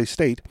defines it as a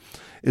state,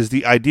 is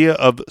the idea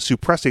of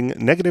suppressing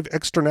negative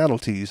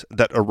externalities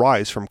that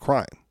arise from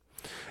crime.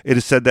 It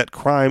is said that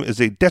crime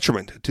is a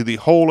detriment to the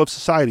whole of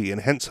society,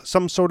 and hence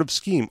some sort of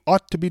scheme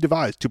ought to be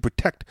devised to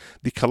protect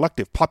the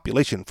collective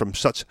population from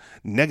such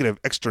negative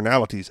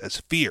externalities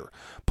as fear,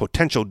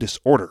 potential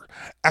disorder,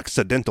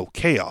 accidental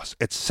chaos,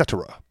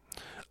 etc.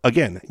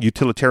 Again,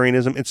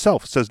 utilitarianism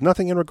itself says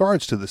nothing in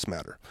regards to this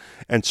matter,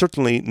 and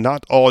certainly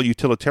not all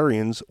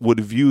utilitarians would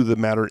view the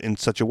matter in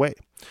such a way.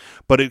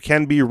 But it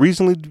can be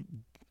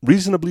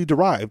reasonably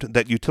derived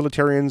that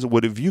utilitarians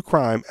would view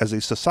crime as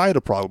a societal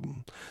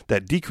problem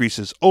that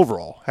decreases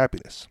overall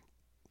happiness.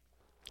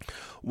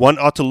 One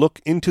ought to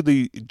look into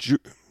the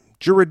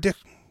juridical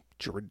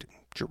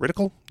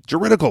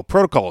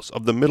protocols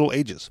of the Middle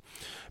Ages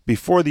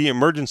before the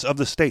emergence of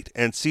the state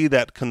and see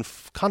that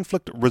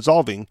conflict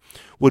resolving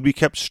would be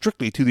kept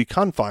strictly to the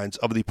confines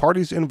of the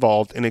parties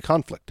involved in a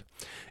conflict.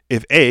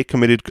 If A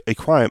committed a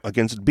crime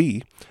against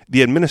B,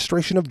 the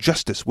administration of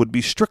justice would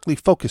be strictly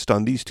focused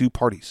on these two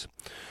parties.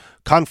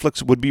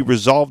 Conflicts would be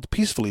resolved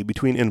peacefully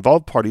between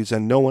involved parties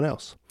and no one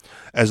else.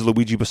 As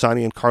Luigi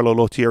Bassani and Carlo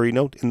Lottieri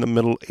note in the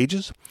Middle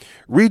Ages,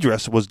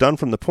 redress was done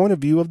from the point of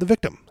view of the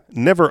victim,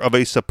 never of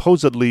a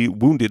supposedly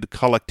wounded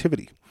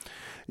collectivity.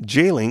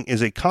 Jailing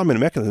is a common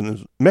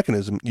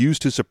mechanism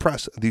used to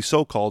suppress the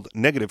so-called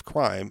negative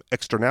crime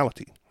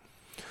externality.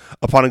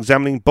 Upon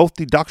examining both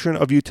the doctrine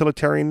of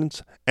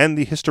utilitarians and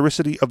the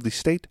historicity of the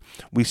state,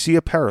 we see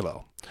a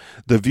parallel.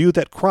 The view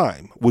that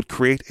crime would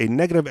create a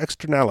negative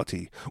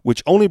externality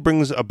which only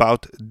brings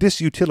about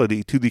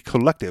disutility to the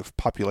collective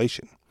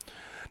population.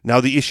 Now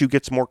the issue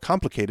gets more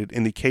complicated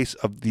in the case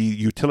of the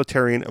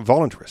utilitarian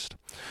voluntarist.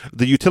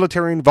 The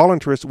utilitarian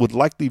voluntarist would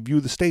likely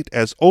view the state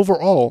as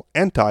overall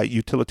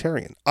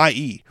anti-utilitarian,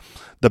 i.e.,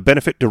 the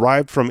benefit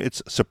derived from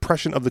its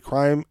suppression of the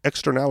crime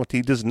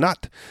externality does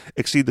not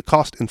exceed the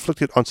cost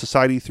inflicted on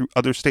society through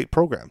other state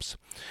programs.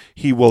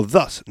 He will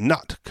thus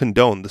not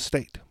condone the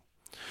state.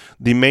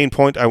 The main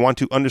point I want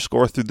to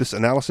underscore through this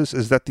analysis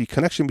is that the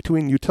connection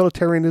between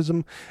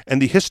utilitarianism and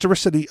the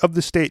historicity of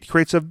the state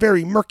creates a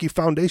very murky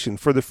foundation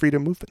for the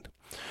freedom movement.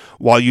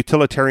 While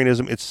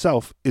utilitarianism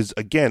itself is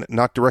again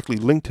not directly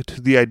linked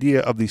to the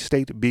idea of the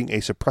state being a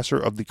suppressor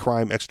of the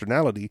crime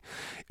externality,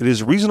 it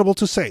is reasonable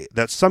to say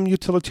that some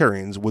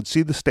utilitarians would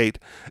see the state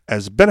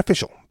as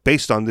beneficial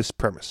based on this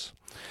premise.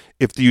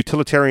 If the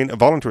utilitarian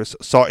voluntarist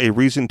saw a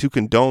reason to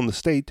condone the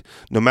state,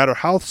 no matter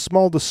how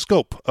small the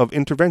scope of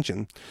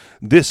intervention,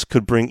 this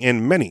could bring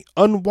in many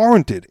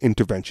unwarranted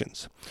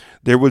interventions.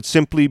 There would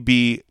simply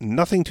be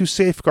nothing to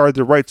safeguard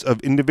the rights of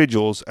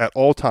individuals at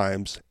all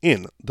times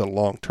in the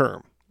long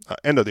term.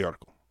 End of the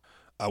article.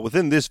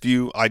 Within this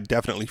view, I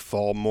definitely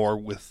fall more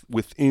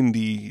within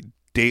the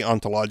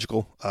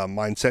deontological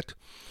mindset,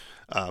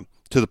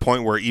 to the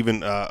point where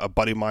even a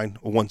buddy of mine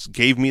once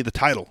gave me the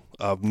title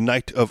of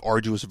Knight of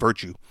Arduous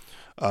Virtue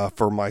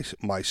for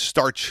my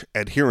starch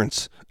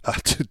adherence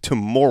to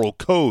moral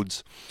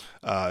codes.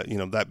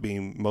 That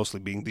being mostly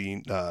being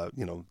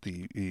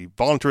the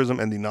voluntarism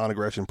and the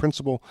non-aggression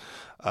principle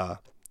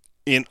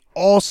in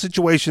all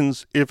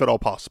situations, if at all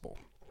possible.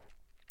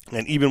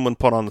 And even when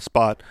put on the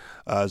spot,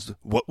 as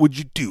what would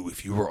you do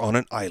if you were on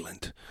an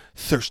island,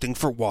 thirsting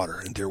for water,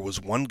 and there was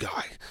one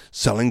guy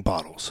selling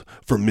bottles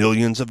for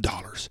millions of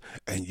dollars,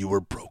 and you were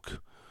broke?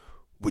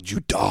 Would you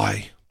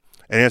die?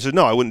 And the answer is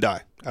no, I wouldn't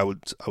die. I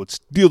would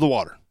steal the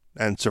water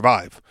and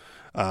survive.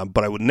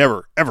 But I would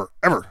never, ever,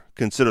 ever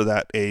consider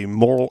that a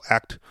moral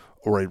act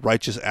or a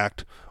righteous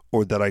act,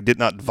 or that I did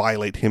not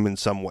violate him in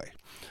some way.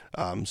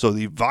 So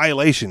the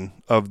violation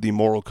of the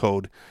moral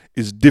code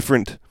is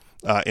different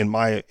in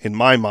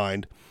my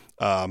mind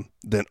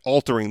than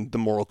altering the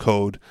moral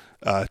code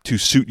to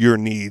suit your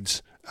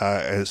needs,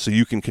 so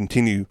you can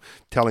continue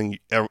telling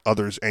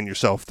others and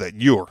yourself that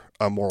you're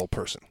a moral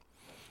person.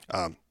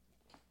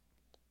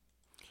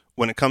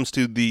 When it comes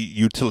to the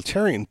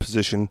utilitarian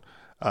position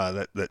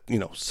that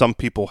some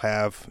people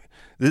have,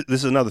 this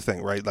is another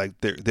thing, right? Like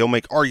they'll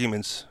make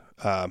arguments,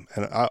 and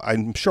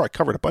I'm sure I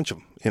covered a bunch of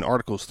them in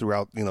articles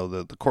throughout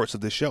the course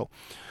of this show.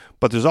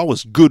 But there's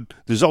always good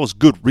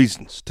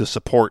reasons to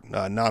support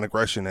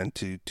non-aggression and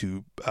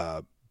to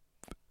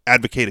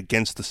advocate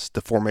against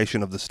the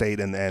formation of the state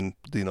and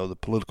the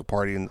political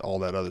party and all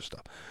that other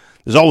stuff.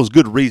 There's always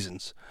good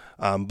reasons,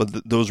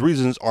 but those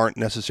reasons aren't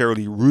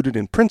necessarily rooted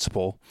in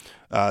principle.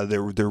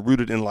 They're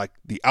rooted in like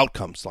the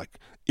outcomes. Like,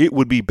 it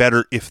would be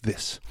better if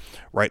this,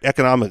 right?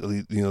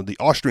 Economically, the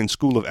Austrian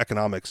school of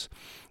economics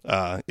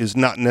is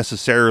not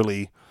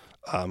necessarily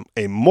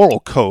a moral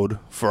code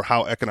for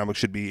how economics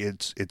should be.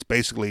 It's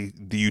basically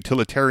the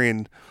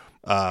utilitarian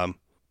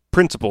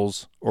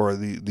principles or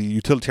the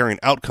utilitarian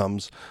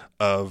outcomes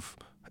of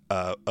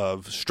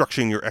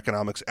structuring your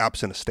economics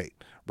absent a state.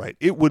 Right?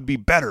 It would be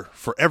better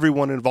for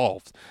everyone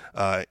involved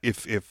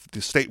if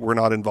the state were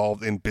not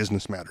involved in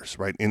business matters,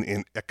 right?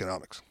 In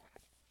economics.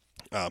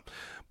 But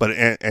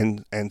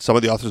some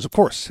of the authors, of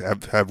course,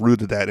 have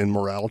rooted that in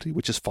morality,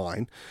 which is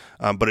fine.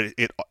 But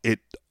it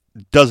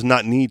does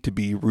not need to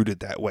be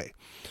rooted that way.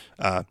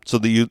 So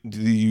the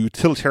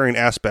utilitarian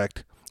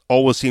aspect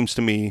always seems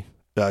to me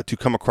to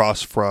come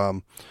across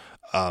from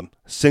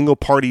single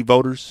party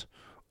voters,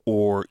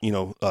 or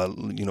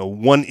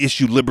one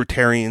issue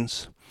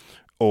libertarians,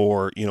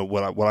 or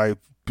what I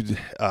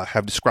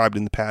have described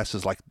in the past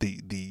as like the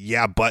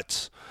yeah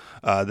buts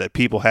that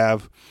people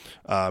have.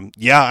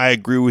 Yeah, I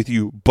agree with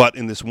you, but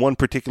in this one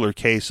particular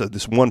case of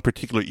this one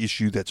particular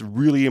issue that's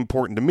really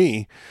important to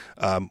me,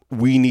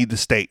 we need the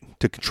state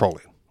to control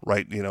it,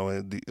 right? A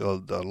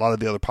lot of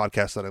the other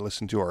podcasts that I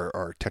listen to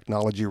are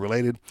technology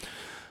related,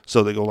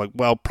 so they go like,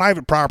 well,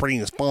 private property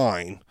is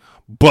fine,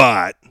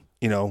 but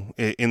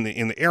in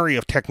the area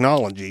of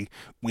technology,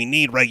 we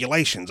need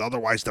regulations,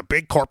 otherwise the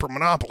big corporate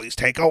monopolies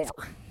take over.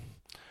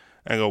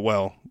 I go,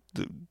 well,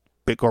 the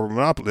big corporate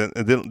monopoly,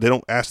 they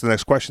don't ask the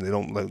next question. They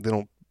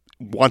don't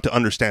want to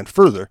understand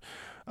further,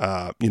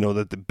 that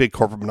the big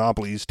corporate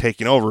monopolies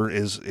taking over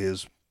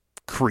is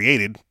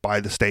created by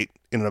the state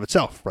in and of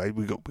itself, right?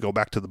 We go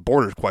back to the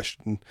borders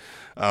question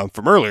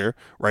from earlier,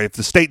 right? If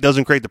the state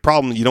doesn't create the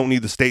problem, you don't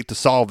need the state to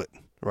solve it.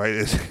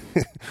 Right,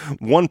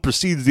 one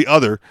precedes the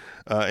other,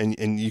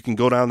 and you can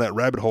go down that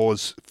rabbit hole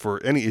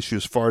for any issue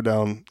as far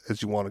down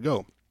as you want to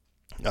go.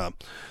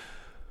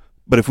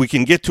 But if we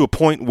can get to a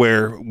point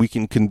where we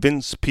can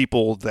convince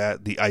people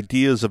that the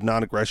ideas of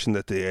non-aggression,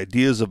 that the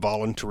ideas of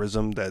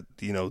voluntarism, that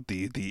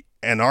the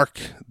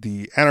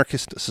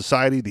anarchist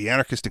society, the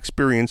anarchist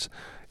experience,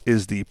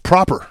 is the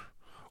proper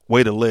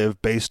way to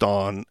live based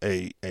on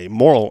a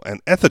moral and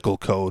ethical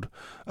code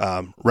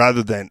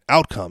rather than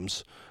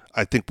outcomes,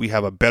 I think we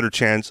have a better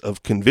chance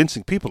of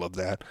convincing people of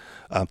that.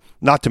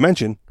 Not to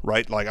mention,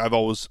 right, like I've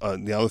always,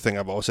 the other thing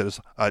I've always said is,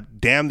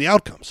 damn the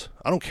outcomes.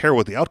 I don't care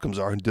what the outcomes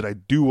are. Did I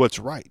do what's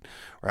right?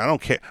 Or I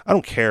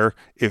don't care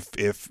if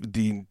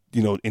the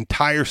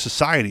entire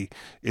society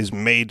is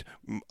made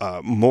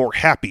more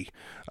happy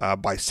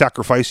by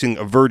sacrificing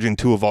a virgin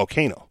to a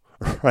volcano.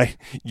 Right?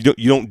 You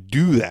don't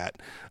do that.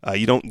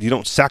 You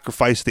don't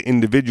sacrifice the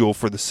individual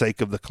for the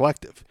sake of the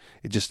collective.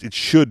 It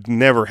should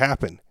never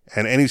happen.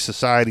 And any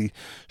society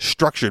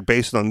structured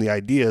based on the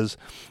ideas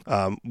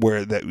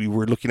where that we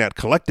were looking at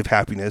collective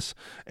happiness,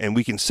 and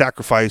we can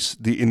sacrifice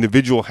the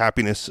individual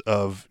happiness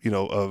of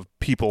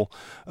people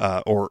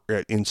or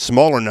in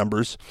smaller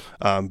numbers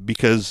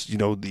because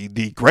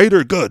the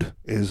greater good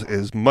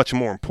is much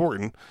more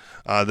important.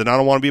 Then I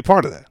don't want to be a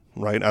part of that.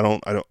 Right? I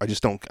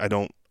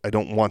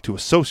don't want to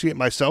associate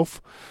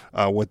myself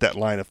with that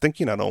line of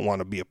thinking. I don't want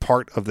to be a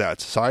part of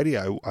that society.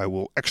 I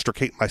will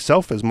extricate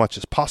myself as much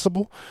as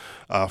possible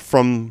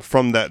from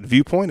that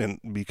viewpoint, and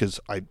because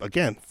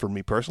for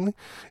me personally,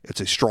 it's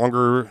a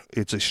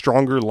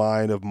stronger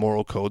line of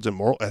moral codes and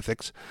moral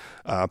ethics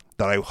that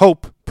I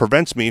hope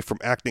prevents me from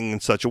acting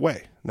in such a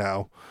way.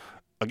 Now,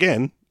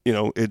 again,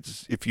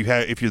 it's if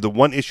you're the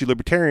one issue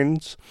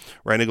libertarians,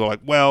 right? They go like,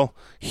 well,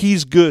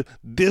 he's good.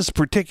 This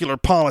particular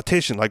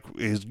politician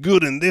is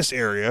good in this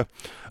area.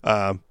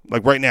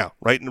 Like right now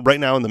in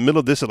the middle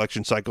of this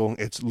election cycle,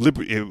 it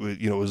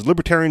was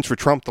libertarians for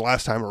Trump the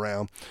last time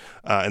around,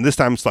 and this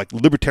time it's like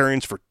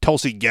libertarians for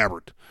Tulsi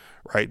Gabbard,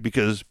 right?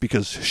 Because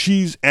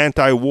she's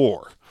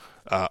anti-war,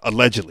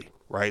 allegedly,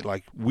 right?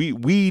 Like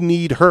we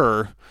need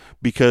her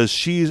because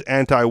she's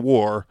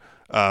anti-war,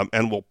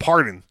 and will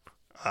pardon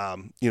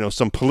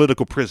some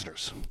political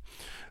prisoners.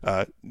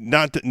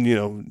 Not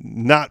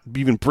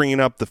even bringing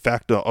up the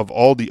fact of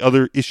all the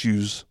other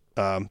issues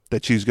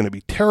that she's going to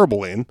be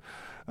terrible in.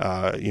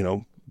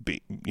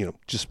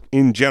 Just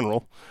in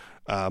general,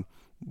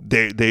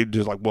 they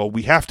just like, well,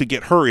 we have to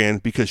get her in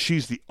because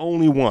she's the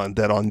only one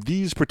that on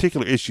these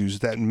particular issues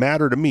that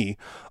matter to me,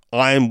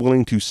 I am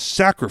willing to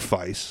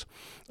sacrifice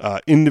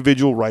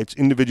individual rights,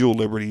 individual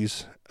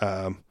liberties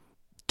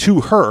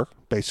to her,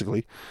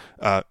 basically,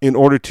 in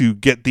order to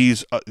get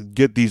these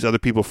other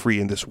people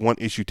free and this one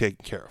issue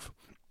taken care of.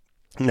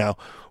 Now,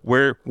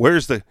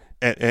 where's the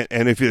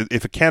and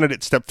if a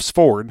candidate steps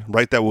forward,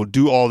 right, that will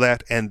do all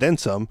that and then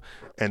some,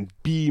 and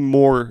be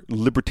more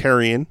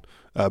libertarian,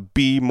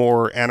 be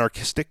more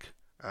anarchistic,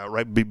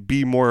 right,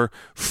 be more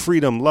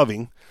freedom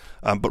loving,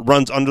 but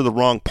runs under the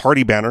wrong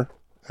party banner,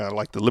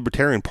 like the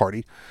Libertarian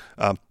Party,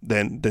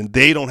 then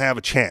they don't have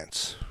a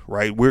chance,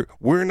 right?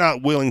 We're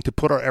not willing to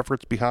put our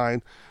efforts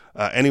behind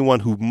anyone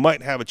who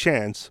might have a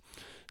chance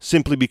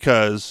simply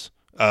because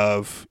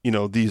of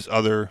these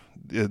other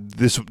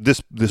this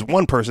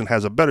one person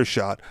has a better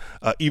shot,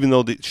 even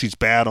though she's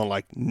bad on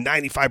like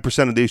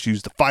 95% of the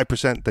issues. The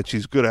 5% that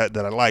she's good at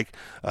that I like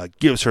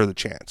gives her the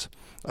chance.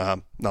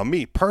 Now,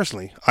 me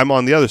personally, I'm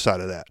on the other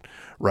side of that,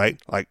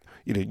 right? Like,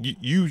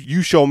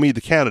 you show me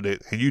the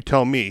candidate and you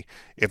tell me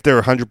if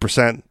they're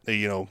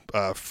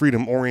 100%,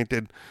 freedom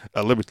oriented,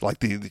 liberty,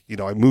 like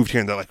I moved here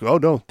and they're like, oh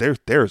no,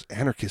 there's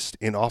anarchists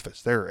in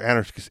office. There are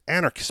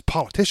anarchist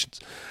politicians.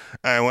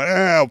 I went,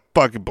 I'll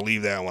fucking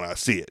believe that when I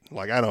see it.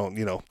 Like, I don't,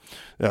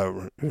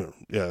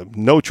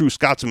 no true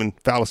Scotsman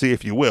fallacy,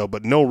 if you will,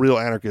 but no real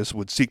anarchist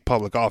would seek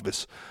public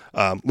office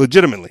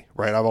legitimately,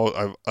 right?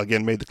 I've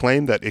again made the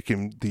claim that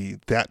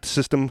that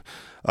system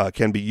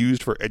can be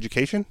used for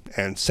education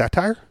and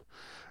satire.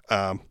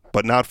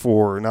 But not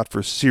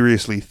for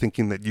seriously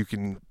thinking that you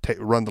can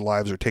run the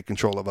lives or take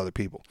control of other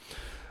people.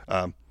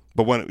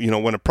 But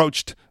when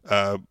approached,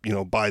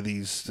 by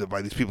these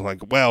people,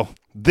 like, well,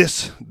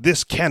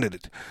 this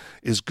candidate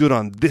is good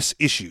on this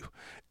issue,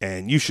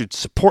 and you should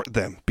support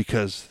them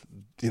because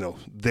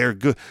they're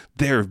good.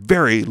 They're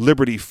very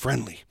liberty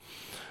friendly,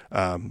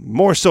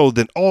 more so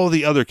than all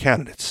the other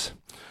candidates.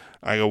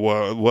 I go,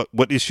 well,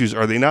 what issues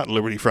are they not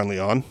liberty friendly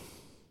on?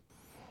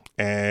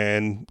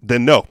 And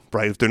then no,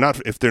 right? If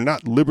they're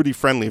not liberty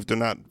friendly, if they're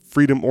not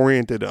freedom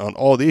oriented on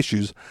all the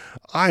issues,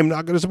 I'm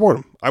not going to support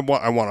them. I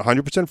want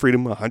 100%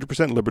 freedom,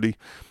 100% liberty.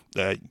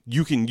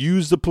 You can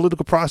use the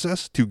political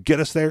process to get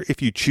us there if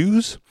you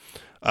choose,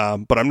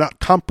 but I'm not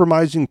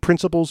compromising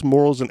principles,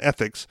 morals, and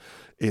ethics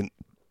in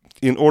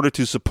order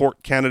to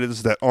support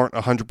candidates that aren't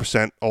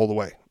 100% all the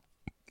way.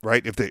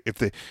 Right?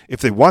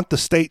 If they want the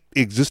state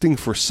existing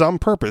for some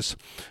purpose,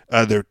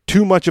 they're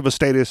too much of a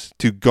statist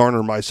to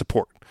garner my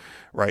support.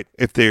 Right?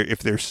 If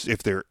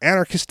they're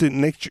anarchist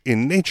in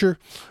nature,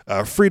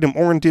 freedom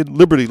oriented,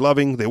 liberty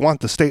loving, they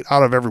want the state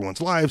out of everyone's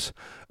lives,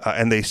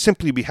 and they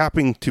simply be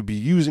happy to be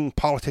using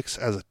politics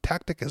as a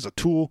tactic, as a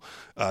tool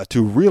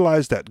to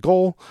realize that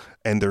goal,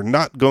 and they're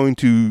not going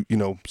to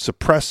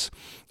suppress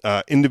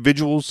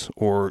individuals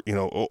or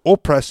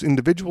oppress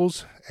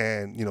individuals,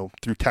 and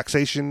through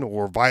taxation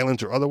or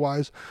violence or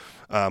otherwise,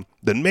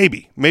 then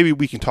maybe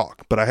we can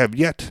talk. But I have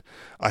yet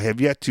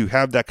to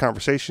have that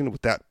conversation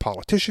with that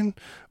politician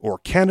or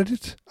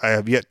candidate. I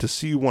have yet to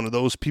see one of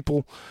those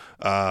people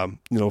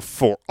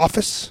for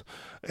office,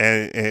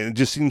 and it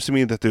just seems to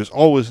me that there's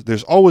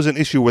always an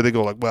issue where they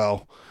go like,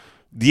 well,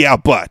 yeah,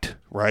 but,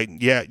 right?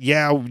 Yeah,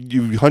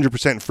 you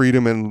 100%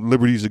 freedom and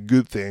liberty is a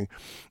good thing,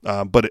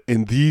 but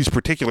in these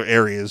particular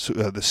areas,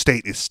 the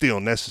state is still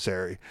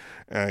necessary.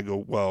 And I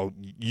go, well,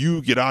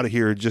 you get out of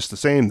here just the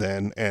same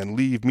then, and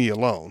leave me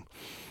alone,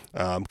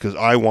 because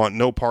I want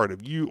no part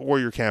of you or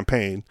your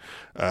campaign,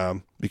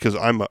 because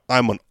I'm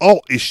an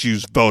all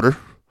issues voter,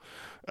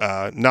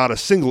 not a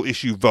single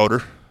issue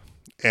voter.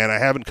 And I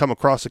haven't come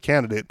across a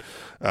candidate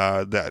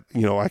that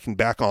I can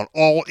back on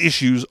all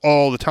issues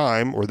all the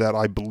time, or that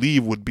I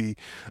believe would be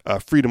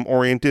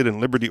freedom-oriented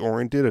and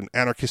liberty-oriented and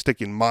anarchistic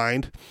in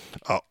mind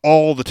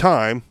all the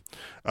time,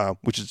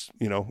 which is,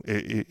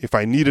 if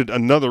I needed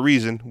another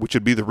reason, which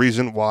would be the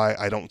reason why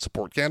I don't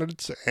support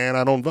candidates and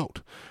I don't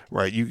vote,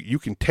 right? You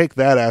can take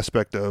that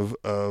aspect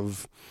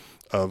of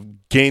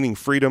gaining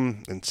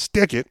freedom and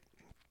stick it,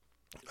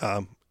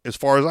 as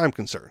far as I'm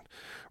concerned.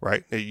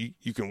 Right,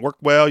 you can work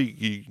well.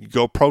 You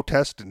go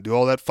protest and do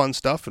all that fun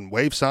stuff and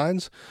wave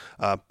signs.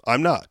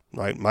 I'm not,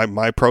 right.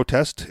 My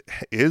protest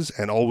is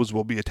and always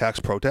will be a tax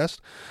protest.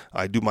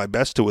 I do my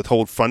best to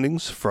withhold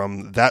fundings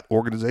from that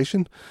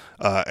organization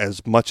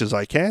as much as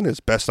I can, as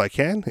best I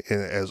can,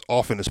 as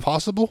often as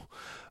possible.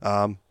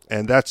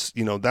 And that's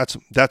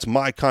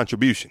my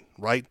contribution.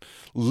 Right,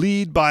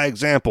 lead by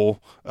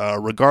example,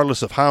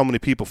 regardless of how many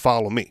people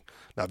follow me.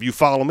 Now, if you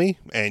follow me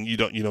and you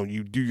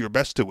do your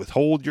best to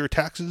withhold your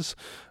taxes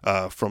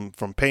from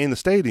paying the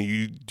state, and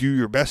you do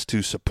your best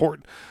to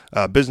support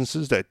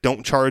businesses that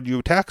don't charge you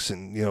a tax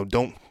and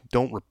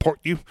don't report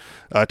you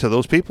to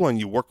those people, and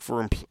you work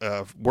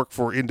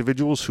for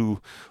individuals who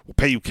will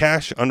pay you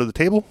cash under the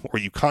table, or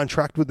you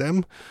contract with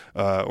them,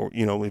 or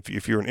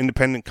if you're an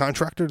independent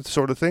contractor,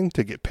 sort of thing,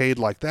 to get paid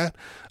like that,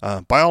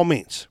 by all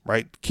means,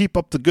 right? Keep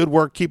up the good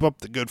work, keep up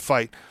the good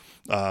fight.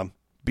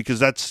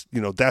 Because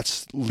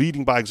that's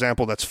leading by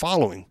example. That's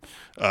following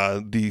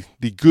the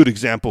good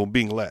example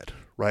being led,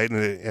 right?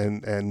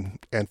 And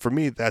for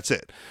me, that's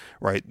it,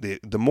 right?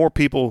 The more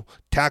people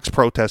tax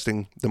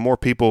protesting, the more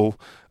people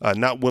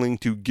not willing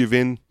to give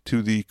in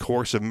to the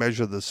coercive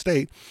measure of the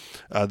state,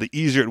 the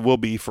easier it will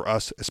be for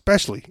us,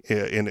 especially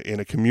in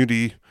a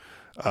community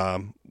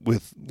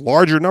with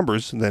larger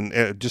numbers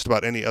than just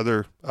about any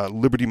other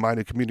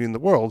liberty-minded community in the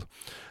world.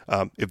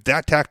 If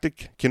that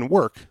tactic can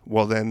work,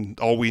 well, then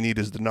all we need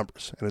is the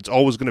numbers. And it's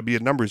always going to be a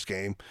numbers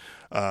game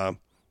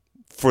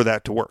for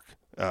that to work.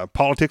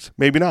 Politics,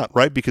 maybe not,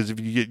 right? Because if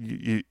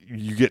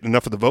you get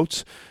enough of the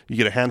votes, you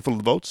get a handful of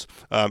the votes,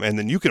 and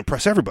then you can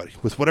oppress everybody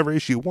with whatever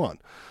issue you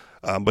want.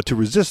 But to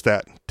resist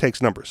that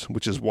takes numbers,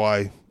 which is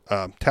why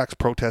tax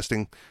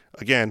protesting,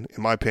 again,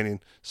 in my opinion,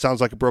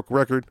 sounds like a broken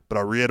record, but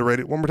I'll reiterate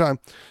it one more time,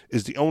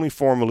 is the only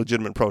form of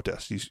legitimate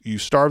protest. You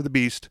starve the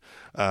beast,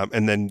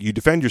 and then you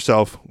defend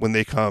yourself when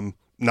they come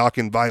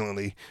knocking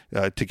violently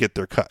to get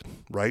their cut,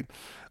 right?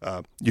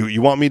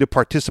 You want me to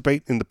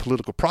participate in the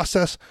political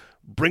process?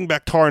 Bring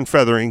back tar and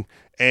feathering,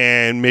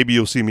 and maybe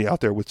you'll see me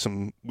out there with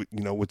some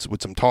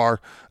tar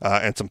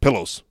and some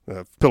pillow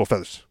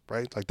feathers,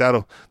 right? Like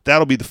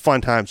that'll be the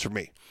fun times for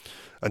me.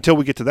 Until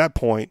we get to that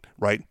point,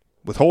 right?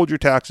 Withhold your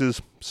taxes,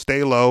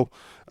 stay low.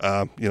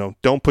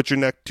 Don't put your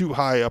neck too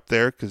high up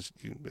there, because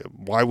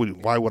why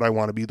would I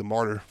want to be the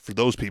martyr for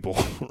those people,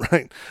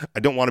 right? I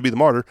don't want to be the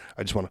martyr.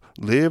 I just want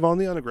to live on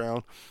the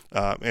underground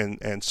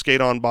and skate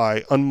on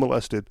by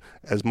unmolested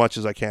as much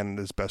as I can and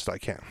as best I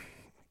can.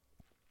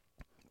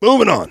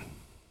 Moving on.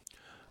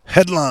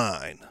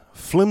 Headline: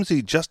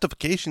 Flimsy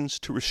justifications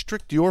to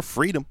restrict your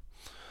freedom.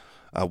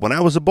 When I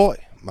was a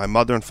boy, my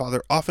mother and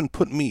father often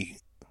put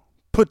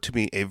to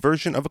me a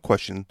version of a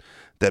question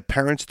that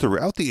parents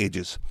throughout the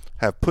ages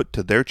have put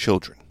to their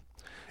children.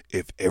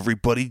 If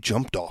everybody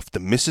jumped off the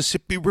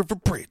Mississippi River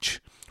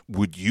Bridge,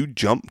 would you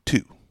jump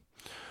too?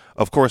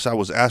 Of course, I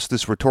was asked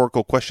this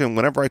rhetorical question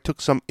whenever I took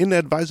some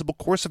inadvisable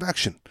course of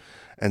action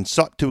and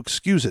sought to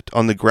excuse it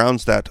on the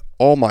grounds that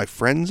all my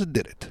friends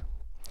did it.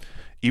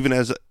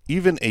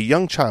 Even a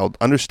young child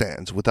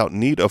understands, without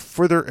need of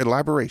further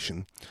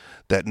elaboration,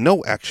 that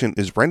no action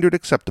is rendered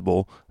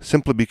acceptable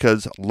simply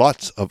because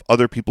lots of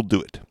other people do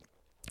it.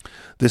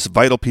 This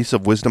vital piece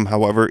of wisdom,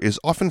 however, is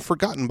often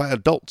forgotten by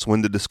adults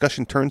when the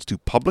discussion turns to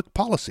public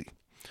policy.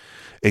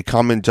 A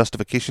common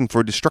justification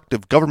for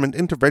destructive government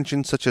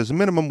intervention such as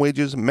minimum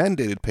wages,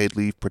 mandated paid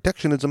leave,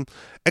 protectionism,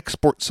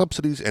 export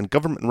subsidies, and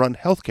government-run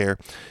healthcare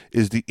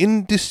is the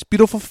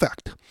indisputable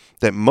fact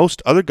that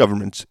most other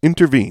governments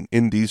intervene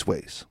in these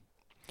ways.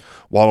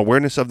 While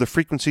awareness of the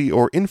frequency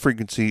or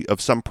infrequency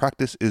of some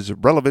practice is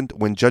relevant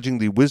when judging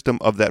the wisdom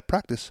of that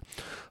practice,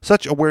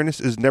 such awareness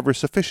is never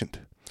sufficient.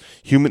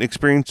 Human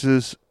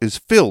experiences is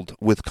filled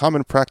with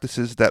common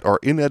practices that are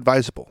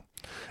inadvisable.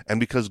 And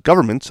because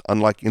governments,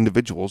 unlike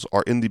individuals,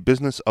 are in the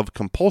business of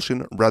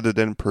compulsion rather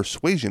than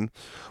persuasion,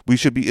 we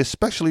should be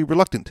especially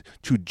reluctant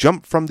to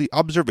jump from the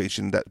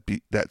observation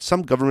that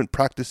some government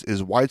practice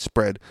is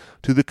widespread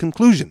to the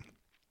conclusion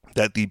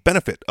that the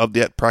benefit of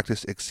that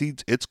practice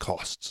exceeds its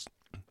costs.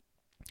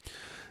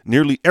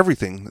 Nearly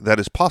everything that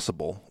is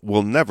possible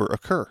will never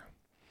occur.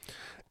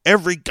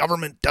 Every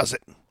government does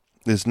it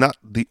is not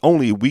the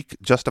only weak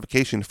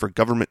justification for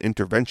government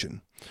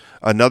intervention.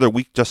 Another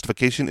weak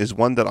justification is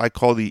one that I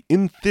call the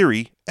in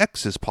theory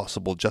X is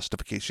possible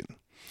justification.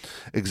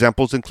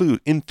 Examples include,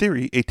 in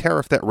theory, a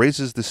tariff that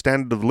raises the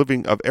standard of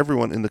living of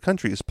everyone in the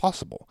country is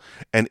possible,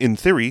 and in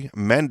theory,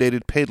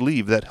 mandated paid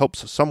leave that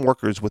helps some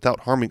workers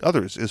without harming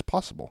others is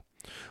possible.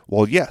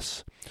 Well,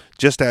 yes,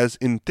 just as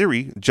in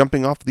theory,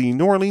 jumping off the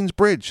New Orleans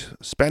Bridge,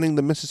 spanning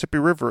the Mississippi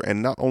River,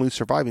 and not only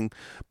surviving,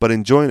 but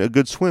enjoying a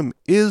good swim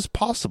is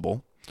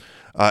possible,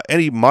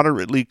 any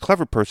moderately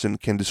clever person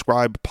can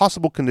describe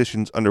possible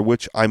conditions under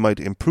which I might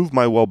improve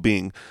my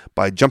well-being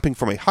by jumping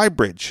from a high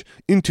bridge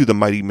into the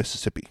mighty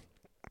Mississippi.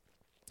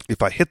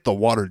 If I hit the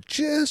water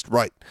just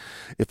right,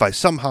 if I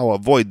somehow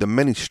avoid the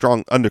many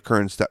strong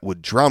undercurrents that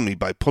would drown me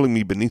by pulling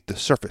me beneath the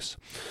surface,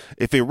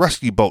 if a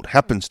rescue boat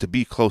happens to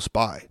be close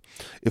by,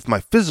 if my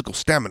physical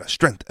stamina,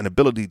 strength, and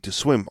ability to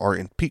swim are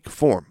in peak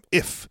form,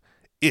 if.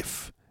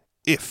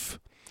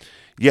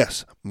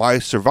 Yes, my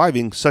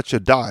surviving such a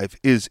dive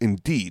is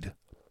indeed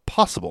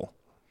possible.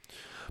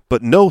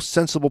 But no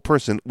sensible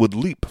person would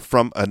leap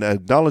from an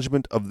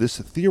acknowledgement of this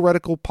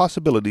theoretical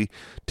possibility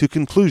to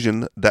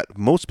conclusion that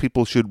most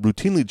people should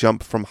routinely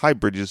jump from high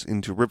bridges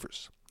into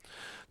rivers.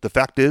 The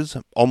fact is,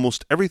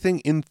 almost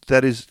everything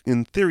that is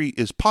in theory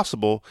is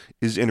possible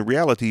is in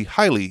reality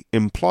highly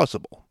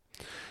implausible.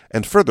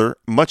 And further,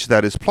 much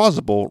that is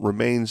plausible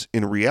remains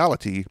in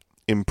reality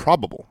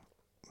improbable.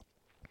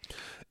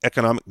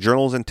 Economic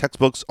journals and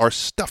textbooks are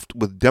stuffed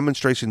with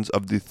demonstrations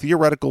of the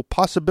theoretical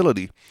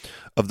possibility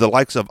of the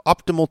likes of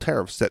optimal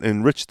tariffs that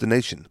enrich the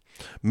nation,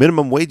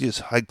 minimum wages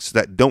hikes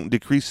that don't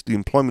decrease the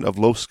employment of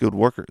low-skilled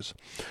workers,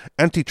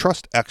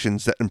 antitrust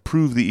actions that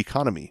improve the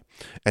economy,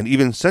 and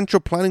even central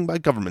planning by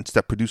governments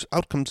that produce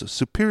outcomes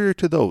superior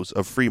to those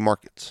of free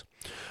markets.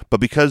 But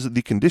because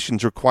the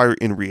conditions required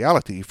in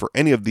reality for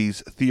any of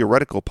these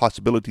theoretical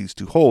possibilities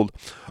to hold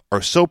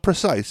are so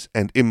precise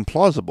and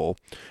implausible,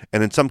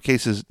 and in some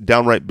cases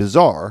downright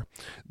bizarre,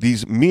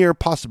 these mere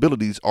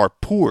possibilities are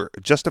poor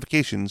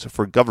justifications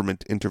for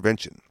government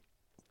intervention.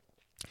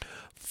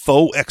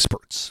 Faux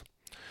experts.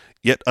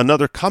 Yet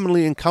another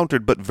commonly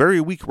encountered but very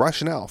weak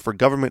rationale for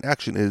government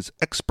action is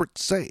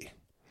experts say.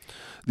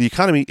 The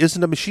economy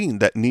isn't a machine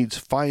that needs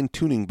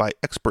fine-tuning by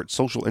expert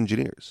social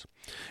engineers.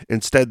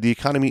 Instead, the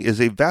economy is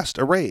a vast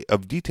array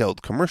of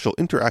detailed commercial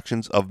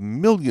interactions of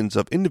millions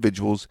of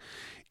individuals,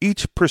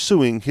 each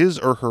pursuing his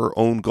or her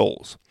own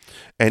goals,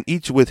 and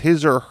each with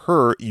his or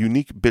her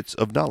unique bits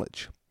of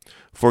knowledge.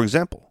 For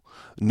example,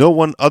 no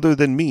one other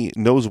than me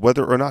knows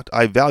whether or not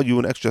I value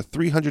an extra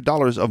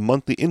 $300 of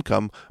monthly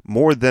income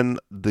more than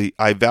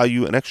I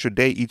value an extra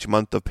day each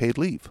month of paid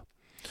leave.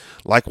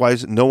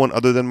 Likewise, no one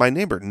other than my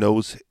neighbor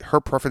knows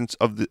her preference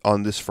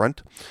on this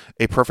front,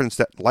 a preference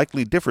that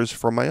likely differs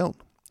from my own.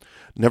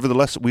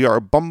 Nevertheless, we are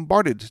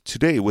bombarded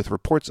today with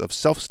reports of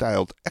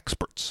self-styled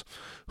experts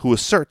who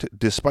assert,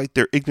 despite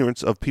their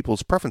ignorance of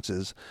people's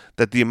preferences,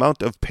 that the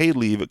amount of paid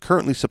leave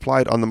currently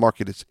supplied on the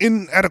market is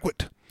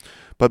inadequate.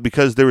 But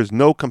because there is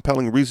no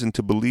compelling reason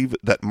to believe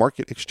that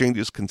market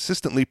exchanges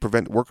consistently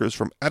prevent workers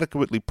from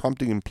adequately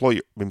prompting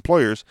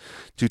employers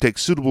to take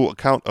suitable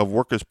account of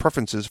workers'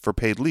 preferences for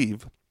paid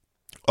leave,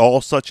 all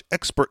such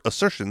expert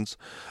assertions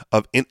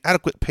of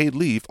inadequate paid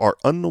leave are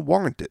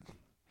unwarranted.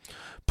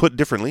 Put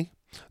differently,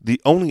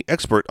 the only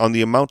expert on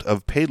the amount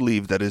of paid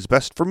leave that is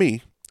best for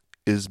me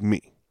is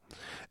me.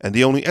 And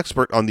the only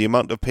expert on the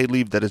amount of paid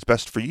leave that is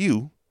best for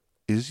you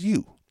is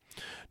you.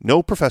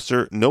 No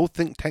professor, no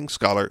think tank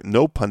scholar,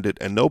 no pundit,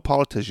 and no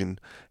politician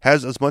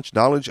has as much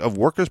knowledge of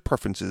workers'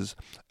 preferences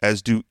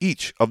as do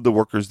each of the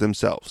workers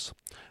themselves.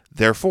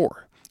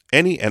 Therefore,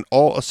 any and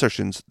all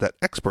assertions that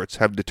experts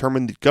have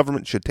determined the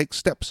government should take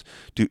steps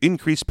to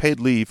increase paid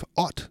leave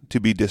ought to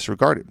be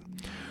disregarded.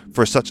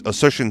 For such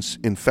assertions,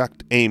 in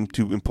fact, aim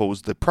to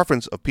impose the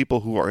preference of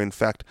people who are in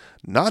fact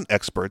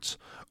non-experts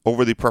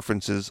over the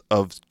preferences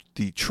of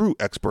the true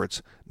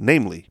experts,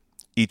 namely,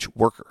 each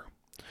worker.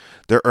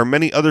 There are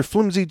many other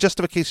flimsy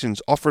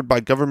justifications offered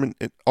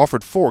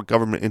for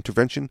government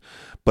intervention,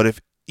 but if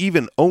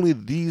even only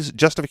these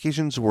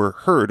justifications were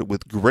heard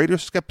with greater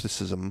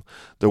skepticism,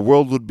 the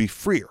world would be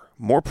freer,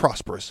 more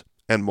prosperous,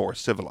 and more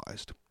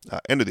civilized.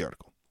 End of the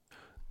article.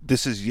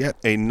 This is yet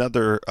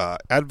another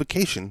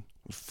advocation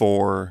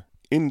for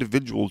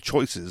individual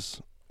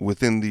choices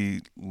within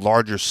the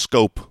larger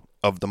scope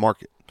of the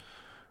market,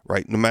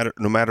 right? No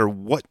matter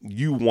what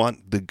you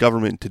want the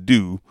government to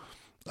do,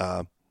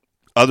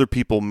 other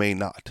people may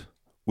not,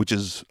 which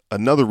is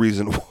another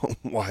reason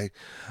why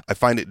I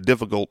find it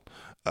difficult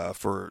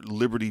for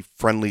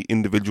liberty-friendly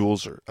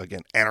individuals, or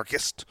again,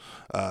 anarchists,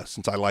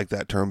 since I like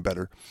that term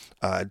better,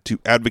 to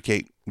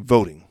advocate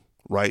voting,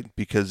 right?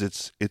 Because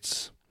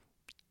it's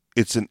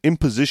it's an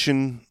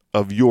imposition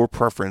of your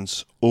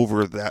preference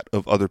over that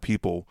of other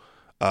people,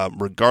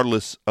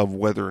 regardless of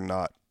whether or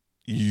not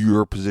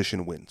your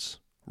position wins,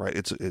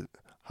 right?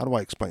 How do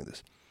I explain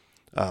this?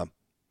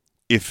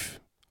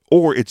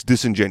 Or it's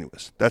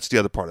disingenuous. That's the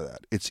other part of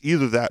that. It's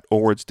either that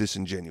or it's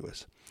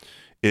disingenuous.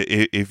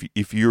 If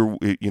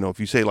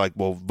you say like,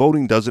 well,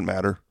 voting doesn't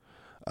matter,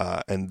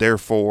 and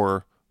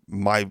therefore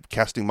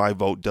casting my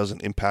vote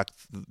doesn't impact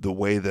the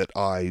way that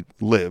I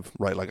live,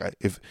 right? Like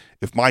if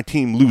my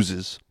team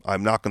loses,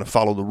 I'm not going to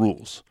follow the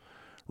rules,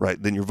 right?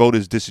 Then your vote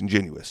is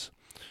disingenuous,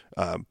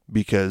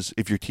 because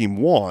if your team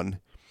won,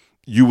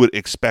 you would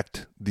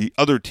expect the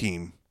other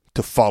team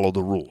to follow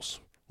the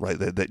rules, right?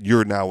 That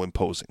you're now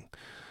imposing,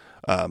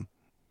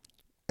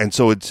 and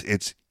so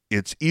it's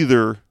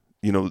either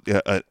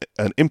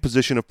an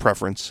imposition of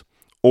preference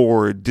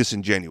or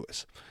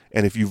disingenuous.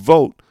 And if you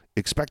vote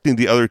expecting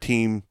the other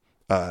team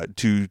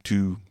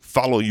to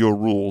follow your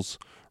rules,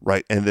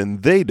 right, and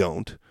then they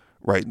don't,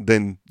 right,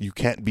 then you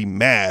can't be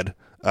mad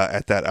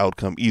at that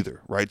outcome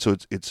either, right? So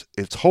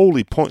it's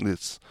wholly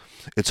pointless.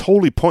 It's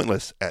wholly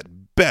pointless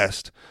at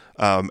best,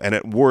 and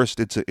at worst,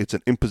 it's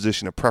an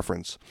imposition of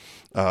preference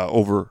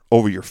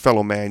over your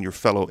fellow man, your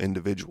fellow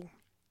individual.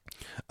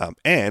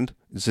 And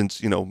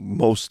since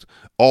most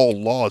all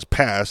laws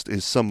passed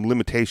is some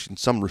limitation,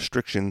 some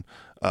restriction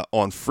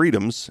on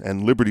freedoms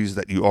and liberties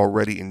that you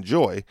already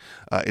enjoy,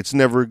 it's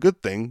never a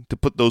good thing to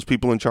put those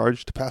people in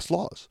charge to pass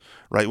laws,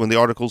 right? When the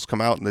articles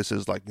come out and this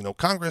is like,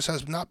 Congress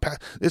has not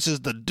passed, this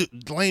is the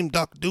lame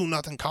duck do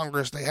nothing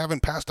Congress, they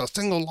haven't passed a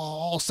single law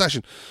all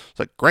session. It's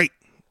like, great,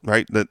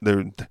 right?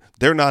 That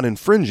they're not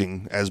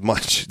infringing as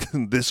much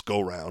this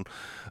go round.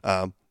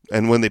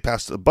 And when they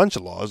passed a bunch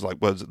of laws,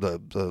 like was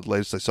the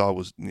latest I saw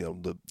was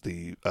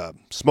the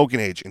smoking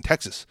age in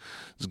Texas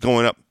is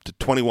going up to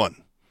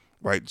 21,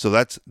 right? So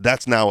that's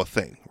now a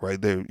thing,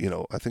 right? There,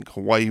 I think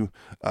Hawaii,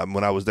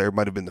 when I was there,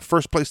 might have been the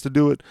first place to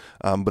do it,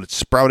 but it's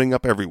sprouting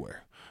up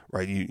everywhere,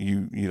 right?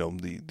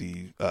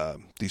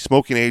 The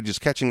smoking age is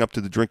catching up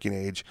to the drinking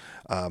age,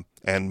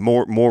 and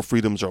more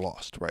freedoms are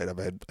lost, right? I've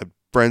had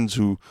friends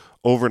who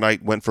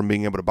overnight went from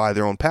being able to buy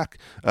their own pack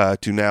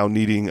to now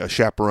needing a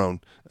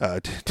chaperone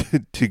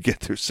to get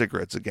their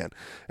cigarettes again.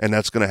 And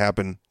that's going to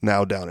happen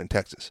now down in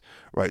Texas,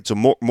 right? So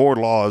more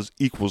laws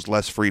equals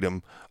less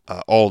freedom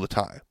all the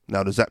time.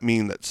 Now, does that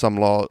mean that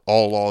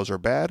all laws are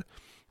bad?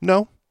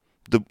 No.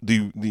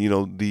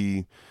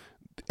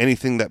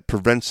 Anything that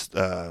prevents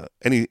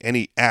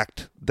any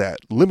act that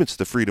limits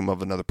the freedom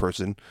of another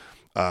person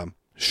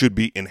should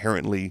be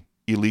inherently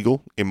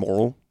illegal,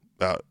 immoral,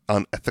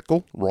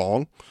 unethical,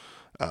 wrong,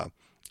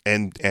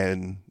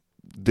 and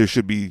there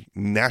should be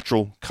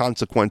natural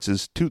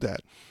consequences to that,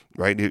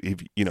 right?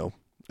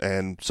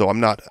 And so I'm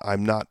not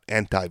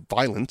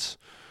anti-violence,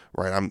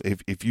 right?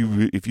 If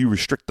you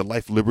restrict the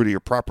life, liberty, or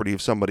property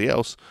of somebody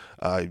else,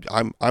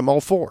 I'm all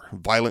for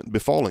violent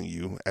befalling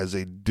you as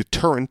a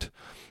deterrent,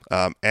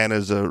 and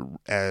as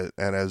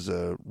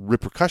a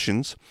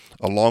repercussions,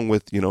 along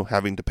with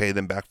having to pay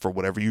them back for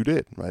whatever you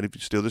did, right? If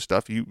you steal their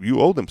stuff, you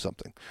owe them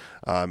something,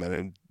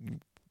 and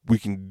we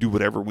can do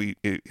whatever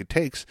it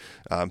takes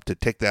to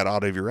take that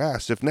out of your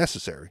ass if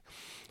necessary.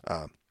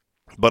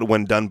 But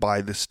when done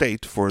by the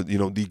state for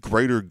the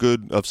greater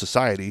good of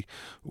society,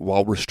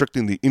 while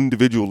restricting the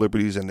individual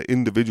liberties and the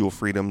individual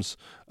freedoms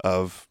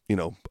of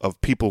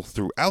people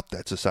throughout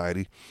that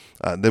society,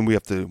 then we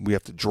have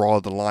to draw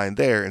the line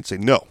there and say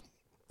no.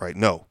 Right?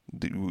 No,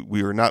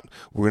 we're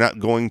not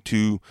going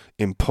to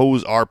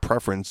impose our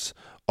preference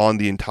on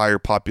the entire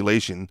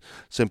population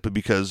simply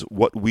because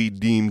what we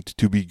deemed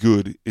to be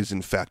good is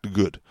in fact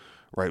good,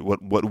 right?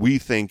 What we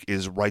think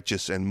is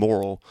righteous and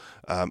moral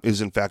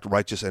is in fact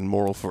righteous and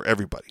moral for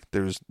everybody.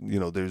 There's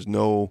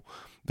no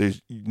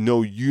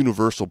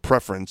universal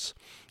preference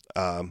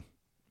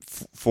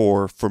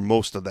for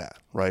most of that,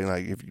 right?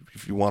 Like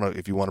if you want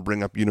to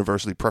bring up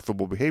universally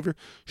preferable behavior,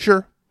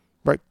 sure,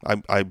 right?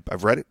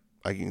 I've read it.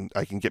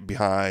 I can get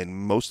behind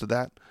most of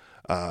that,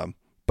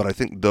 but I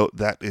think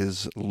that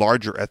is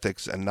larger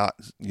ethics and not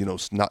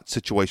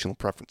situational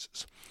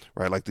preferences,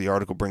 right? Like the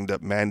article bringing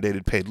up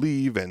mandated paid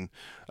leave and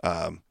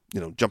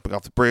jumping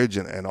off the bridge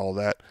and all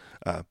that.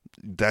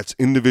 That's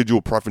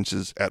individual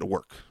preferences at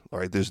work,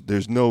 right?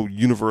 There's no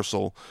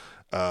universal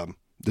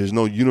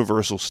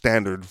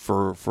standard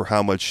for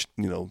how much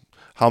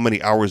how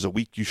many hours a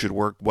week you should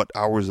work, what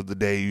hours of the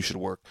day you should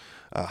work,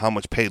 how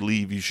much paid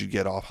leave you should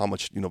get off, how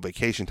much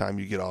vacation time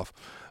you get off.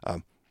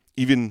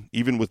 Even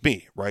with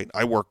me, right?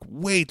 I work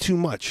way too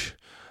much,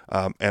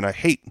 and I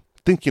hate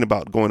thinking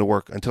about going to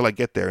work until I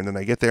get there, and then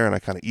I get there and I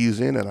kind of ease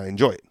in and I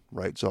enjoy it,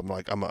 right? So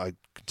I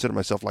consider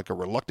myself like a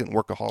reluctant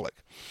workaholic.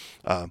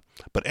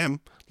 But M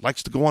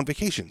likes to go on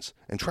vacations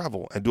and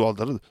travel and do all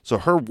that. So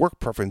her work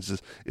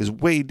preference is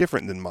way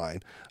different than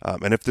mine.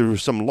 And if there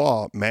was some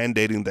law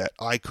mandating that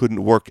I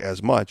couldn't work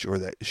as much or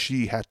that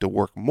she had to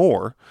work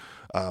more,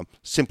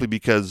 simply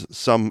because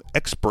some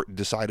expert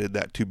decided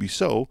that to be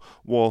so,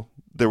 well,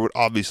 there would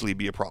obviously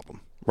be a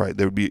problem, right?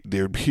 There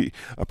would be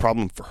a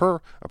problem for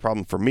her, a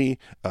problem for me,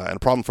 and a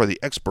problem for the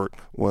expert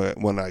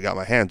when I got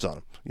my hands on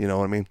him, You know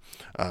what I mean?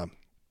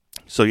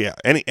 So yeah,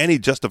 any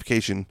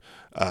justification,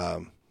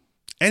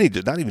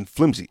 not even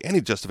flimsy,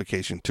 any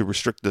justification to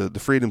restrict the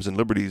freedoms and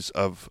liberties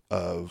of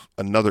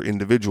another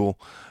individual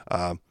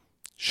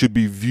should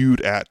be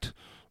viewed at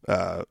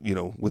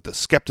with a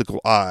skeptical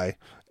eye,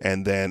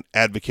 and then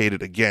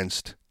advocated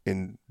against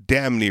in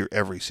damn near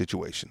every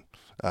situation.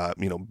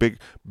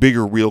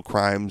 Bigger real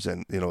crimes,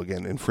 and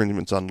again,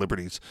 infringements on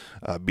liberties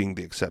being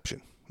the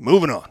exception.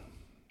 Moving on.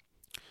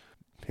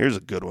 Here's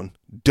a good one.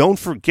 Don't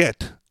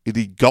forget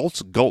the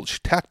Galt's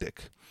Gulch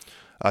tactic.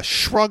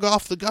 Shrug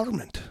off the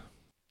government.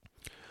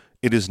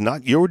 It is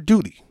not your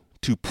duty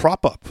to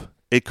prop up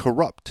a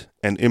corrupt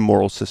and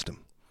immoral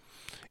system.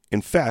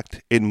 In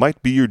fact, it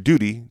might be your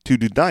duty to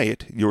deny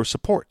it your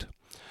support.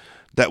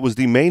 That was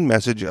the main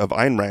message of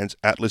Ayn Rand's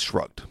Atlas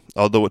Shrugged,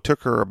 although it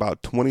took her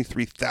about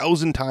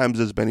 23,000 times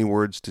as many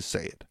words to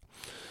say it.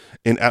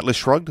 In Atlas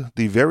Shrugged,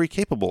 the very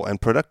capable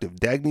and productive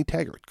Dagny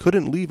Taggart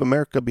couldn't leave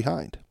America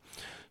behind.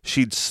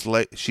 She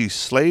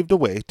slaved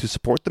away to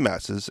support the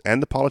masses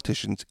and the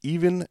politicians,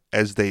 even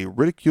as they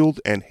ridiculed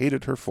and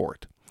hated her for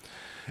it.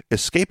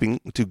 Escaping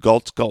to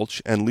Galt's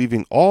Gulch and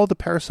leaving all the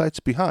parasites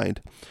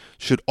behind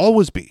should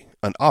always be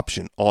an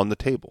option on the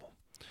table.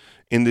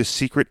 In this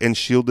secret and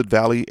shielded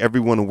valley,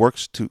 everyone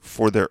works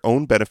for their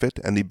own benefit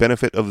and the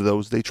benefit of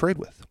those they trade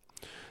with.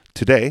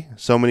 Today,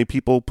 so many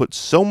people put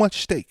so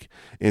much stake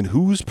in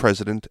who's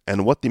president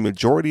and what the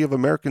majority of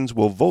Americans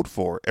will vote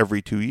for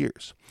every 2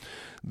 years.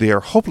 They are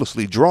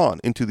hopelessly drawn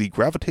into the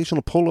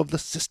gravitational pull of the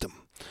system,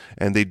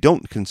 and they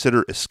don't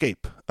consider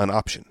escape an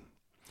option.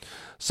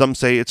 Some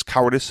say it's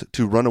cowardice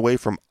to run away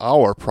from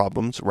our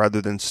problems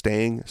rather than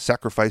staying,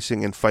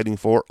 sacrificing, and fighting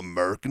for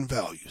American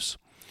values.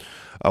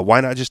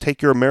 Why not just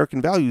take your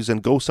American values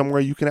and go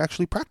somewhere you can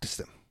actually practice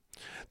them?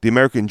 The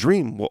American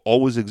dream will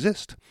always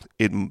exist.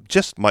 It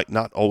just might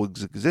not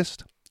always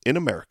exist in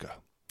America.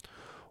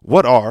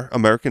 What are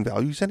American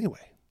values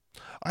anyway?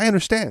 I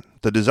understand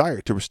the desire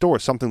to restore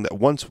something that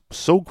once was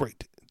so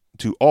great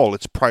to all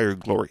its prior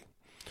glory.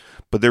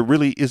 But there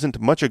really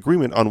isn't much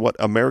agreement on what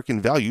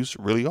American values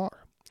really are.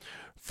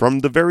 From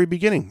the very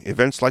beginning,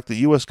 events like the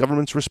U.S.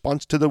 government's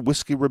response to the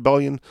Whiskey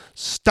Rebellion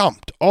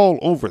stomped all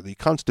over the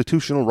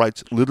constitutional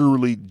rights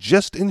literally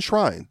just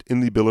enshrined in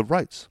the Bill of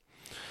Rights.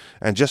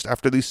 And just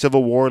after the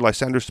Civil War,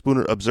 Lysander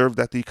Spooner observed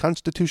that the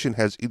Constitution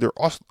has either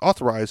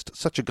authorized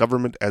such a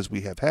government as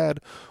we have had,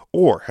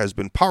 or has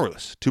been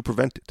powerless to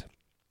prevent it.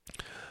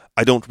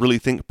 I don't really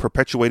think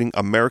perpetuating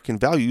American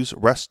values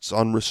rests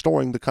on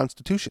restoring the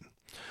Constitution.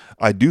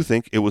 I do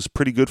think it was a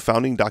pretty good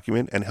founding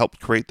document and helped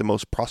create the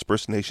most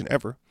prosperous nation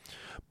ever.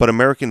 But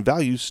American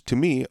values, to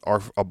me,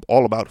 are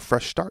all about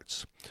fresh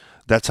starts.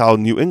 That's how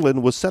New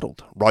England was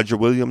settled. Roger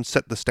Williams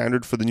set the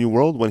standard for the New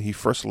World when he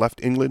first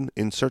left England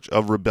in search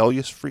of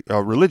religious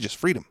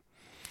freedom.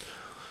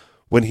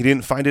 When he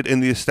didn't find it in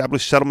the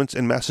established settlements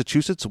in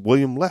Massachusetts,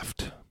 William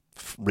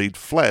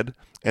fled,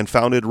 and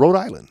founded Rhode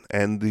Island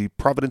and the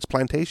Providence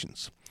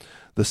Plantations.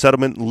 The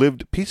settlement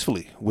lived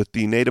peacefully with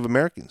the Native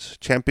Americans,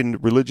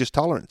 championed religious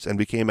tolerance, and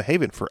became a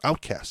haven for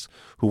outcasts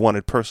who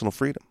wanted personal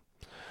freedom.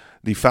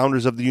 The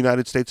founders of the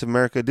United States of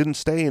America didn't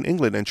stay in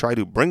England and try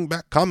to bring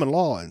back common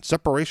law and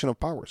separation of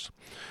powers.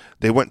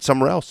 They went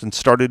somewhere else and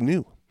started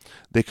new.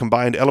 They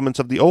combined elements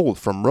of the old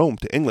from Rome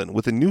to England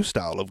with a new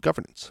style of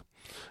governance.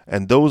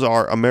 And those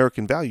are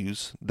American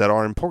values that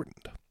are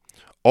important.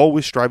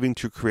 Always striving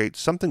to create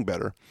something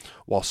better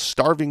while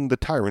starving the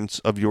tyrants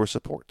of your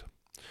support.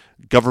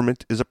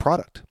 Government is a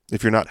product.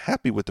 If you're not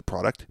happy with the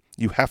product,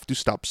 you have to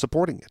stop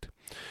supporting it.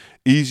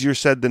 Easier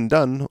said than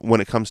done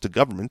when it comes to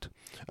government.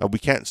 We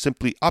can't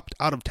simply opt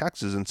out of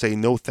taxes and say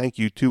no thank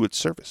you to its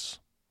service.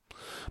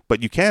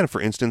 But you can,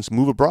 for instance,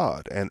 move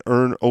abroad and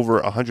earn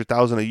over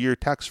 $100,000 a year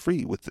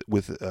tax-free with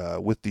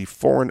the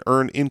foreign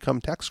earned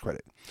income tax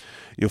credit.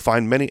 You'll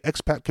find many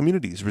expat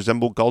communities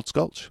resemble Galt's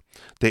Gulch.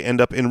 They end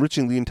up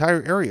enriching the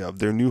entire area of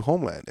their new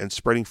homeland and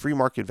spreading free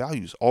market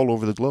values all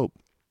over the globe.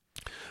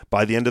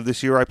 By the end of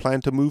this year, I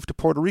plan to move to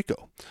Puerto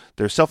Rico.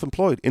 Their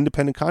self-employed,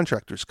 independent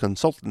contractors,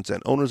 consultants,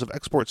 and owners of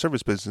export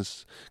service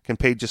business can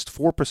pay just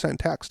 4%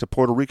 tax to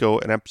Puerto Rico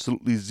and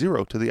absolutely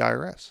zero to the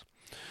IRS.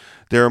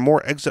 There are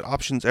more exit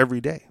options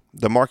every day.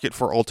 The market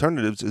for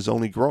alternatives is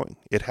only growing.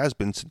 It has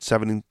been since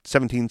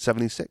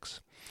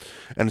 1776.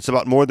 And it's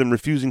about more than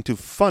refusing to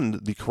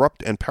fund the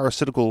corrupt and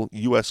parasitical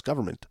U.S.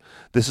 government.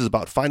 This is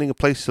about finding a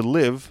place to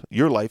live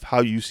your life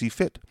how you see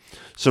fit,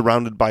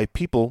 surrounded by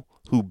people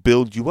who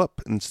build you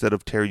up instead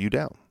of tear you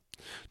down.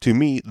 To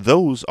me,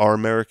 those are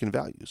American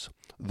values.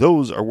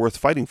 Those are worth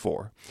fighting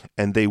for,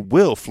 and they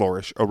will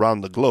flourish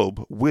around the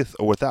globe with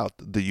or without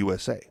the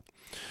USA.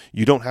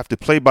 You don't have to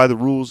play by the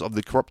rules of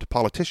the corrupt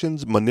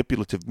politicians,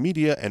 manipulative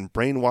media, and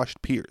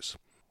brainwashed peers.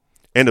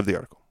 End of the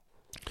article.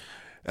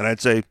 And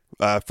I'd say,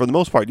 for the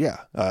most part,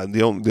 yeah.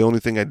 The only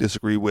thing I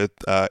disagree with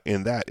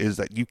in that is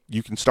that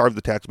you can starve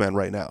the tax man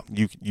right now.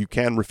 You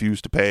can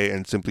refuse to pay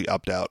and simply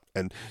opt out.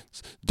 And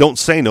don't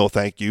say no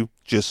thank you.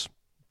 Just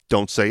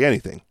don't say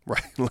anything,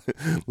 right?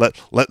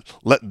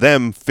 let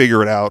them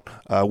figure it out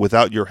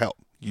without your help.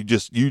 You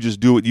just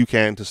do what you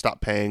can to stop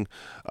paying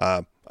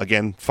a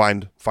again,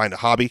 find a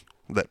hobby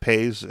that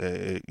pays,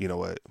 a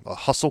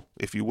hustle,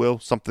 if you will,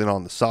 something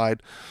on the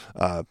side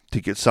to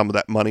get some of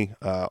that money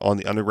on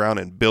the underground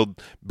and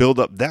build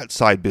up that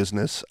side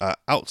business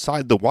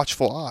outside the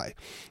watchful eye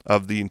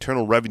of the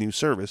Internal Revenue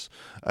Service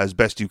as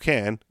best you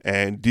can,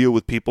 and deal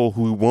with people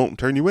who won't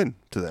turn you in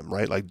to them,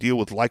 right? Like deal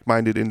with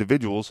like-minded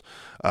individuals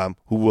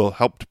who will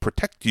help to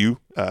protect you,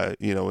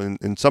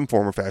 in some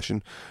form or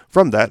fashion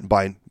from that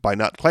by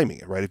not claiming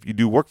it, right? If you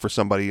do work for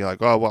somebody, you're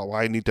like, oh, well,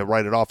 I need to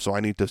write it off, so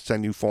I need to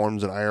send you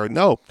forms, and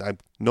no,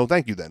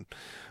 thank you then.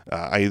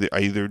 I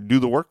either do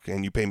the work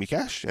and you pay me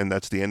cash, and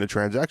that's the end of the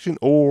transaction,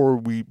 or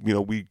we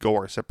go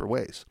our separate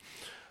ways.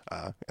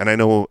 And I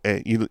know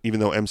even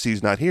though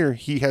MC's not here,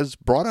 he has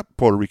brought up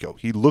Puerto Rico.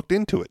 He looked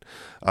into it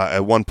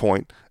at one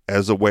point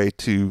as a way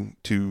to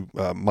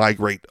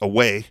migrate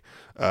away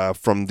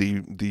from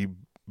the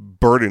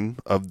burden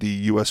of the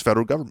U.S.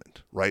 federal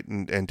government, right?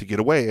 And to get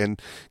away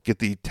and get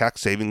the tax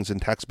savings and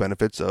tax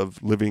benefits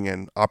of living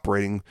and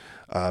operating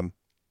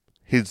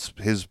his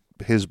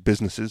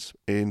businesses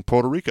in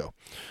Puerto Rico.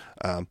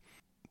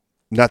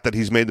 Not that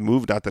he's made the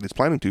move, not that he's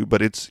planning to,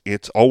 but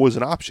it's always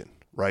an option,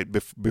 right?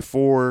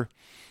 Before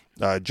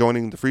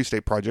joining the Free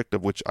State Project,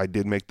 of which I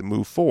did make the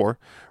move for,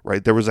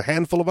 right, there was a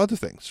handful of other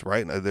things,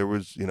 right? There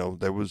was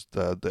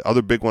the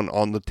other big one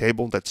on the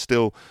table that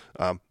still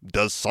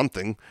does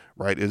something,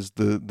 right, is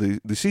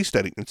the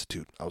Seasteading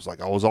Institute. I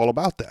was all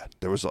about that.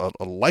 There was a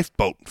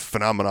lifeboat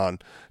phenomenon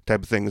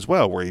type of thing as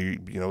well, where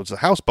it's a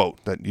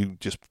houseboat that you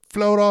just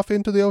float off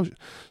into the ocean.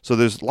 So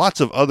there's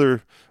lots of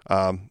other,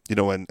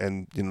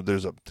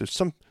 there's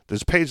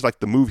a page like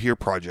the Move Here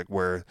Project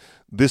where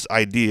this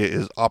idea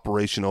is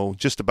operational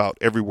just about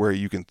everywhere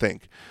you can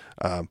think.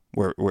 But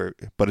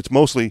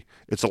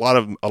it's a lot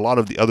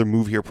of the other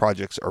Move Here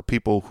projects are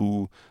people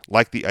who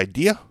like the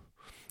idea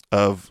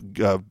of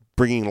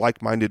bringing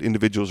like-minded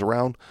individuals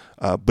around,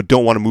 but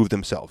don't want to move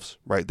themselves,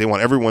 right? They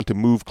want everyone to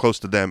move close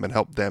to them and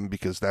help them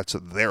because that's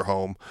their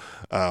home.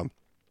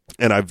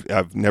 And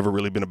I've never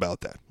really been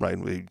about that, right?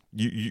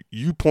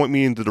 You point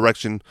me in the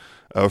direction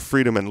of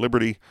freedom and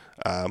liberty,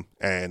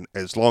 and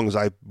as long as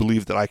I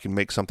believe that I can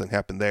make something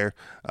happen there,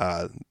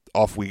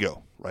 off we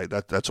go, right?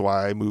 That's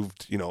why I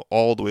moved,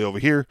 all the way over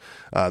here.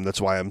 That's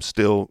why I'm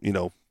still,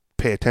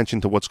 pay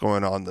attention to what's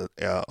going on the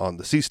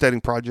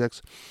seasteading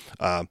projects.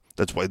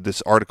 That's why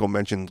this article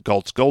mentioned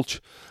Galt's Gulch.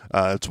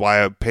 That's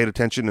why I paid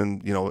attention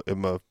and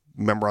am a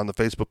member on the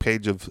Facebook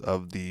page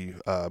of the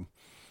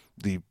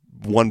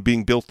one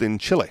being built in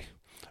Chile,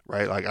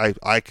 right? Like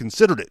I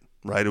considered it,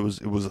 right? It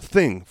was a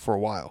thing for a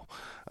while,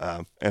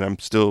 and I'm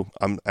still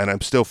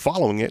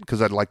following it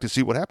because I'd like to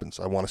see what happens.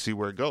 I want to see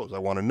where it goes. I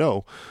want to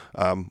know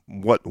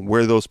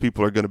where those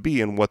people are going to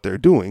be and what they're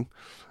doing,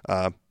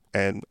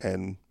 and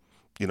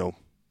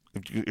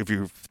if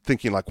you're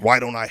thinking like, why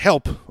don't I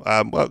help?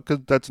 Well, because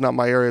that's not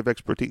my area of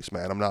expertise,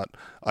 man.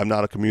 I'm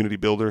not a community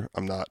builder.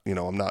 I'm not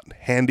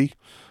handy,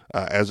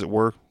 as it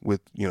were,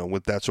 with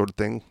that sort of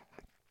thing.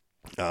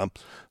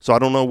 So I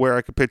don't know where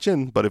I could pitch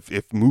in, but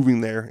if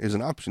moving there is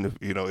an option,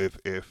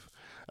 if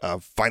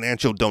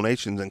financial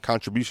donations and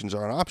contributions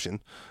are an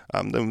option,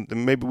 then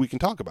maybe we can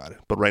talk about it.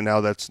 But right now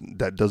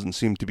that doesn't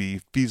seem to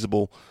be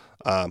feasible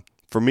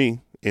for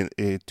me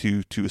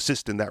to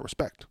assist in that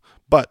respect.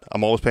 But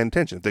I'm always paying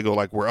attention. If they go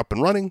like, we're up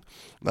and running,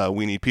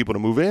 we need people to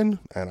move in,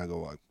 and I go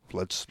like,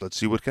 let's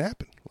see what can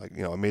happen. Like,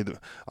 I made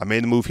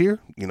the move here,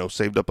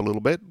 saved up a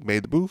little bit,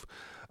 made the move,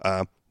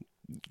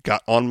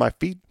 got on my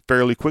feet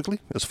fairly quickly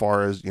as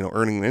far as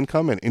earning an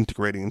income and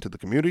integrating into the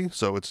community.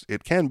 So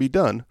it can be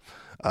done.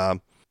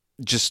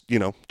 Just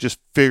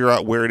figure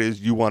out where it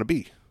is you want to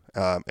be.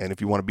 And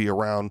if you want to be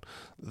around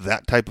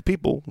that type of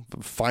people,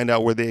 find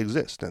out where they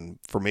exist. And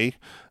for me,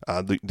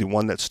 the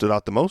one that stood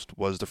out the most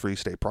was the Free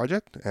State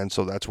Project. And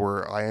so that's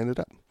where I ended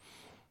up.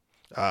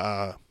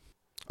 All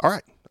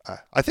right.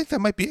 I think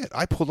that might be it.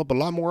 I pulled up a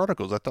lot more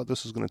articles. I thought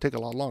this was going to take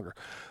a lot longer.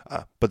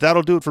 But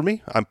that'll do it for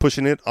me. I'm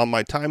pushing it on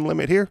my time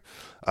limit here.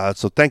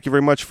 So thank you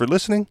very much for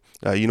listening.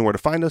 You know where to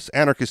find us,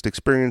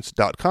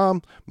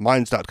 anarchistexperience.com,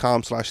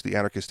 minds.com/The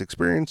Anarchist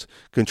Experience.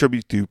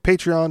 Contribute to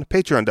Patreon,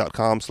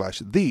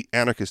 patreon.com/The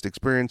Anarchist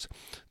Experience.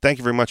 Thank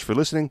you very much for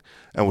listening,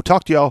 and we'll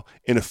talk to y'all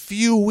in a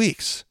few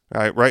weeks.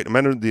 All right?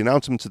 Remember the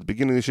announcements at the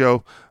beginning of the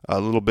show,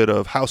 a little bit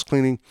of house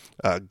cleaning,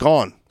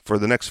 gone for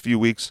the next few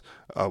weeks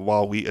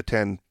while we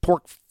attend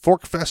Pork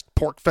Fest,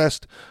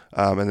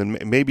 and then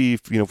maybe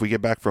if we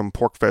get back from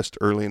Pork Fest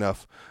early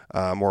enough,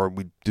 or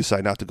we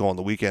decide not to go on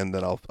the weekend,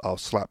 then I'll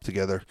slap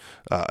together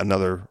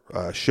another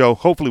show,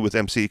 hopefully with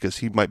MC, because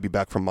he might be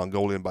back from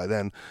Mongolian by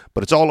then.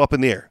 But it's all up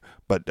in the air.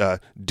 But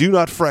do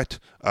not fret.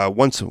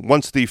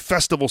 Once the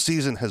festival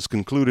season has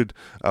concluded,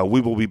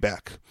 we will be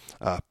back.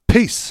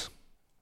 Peace.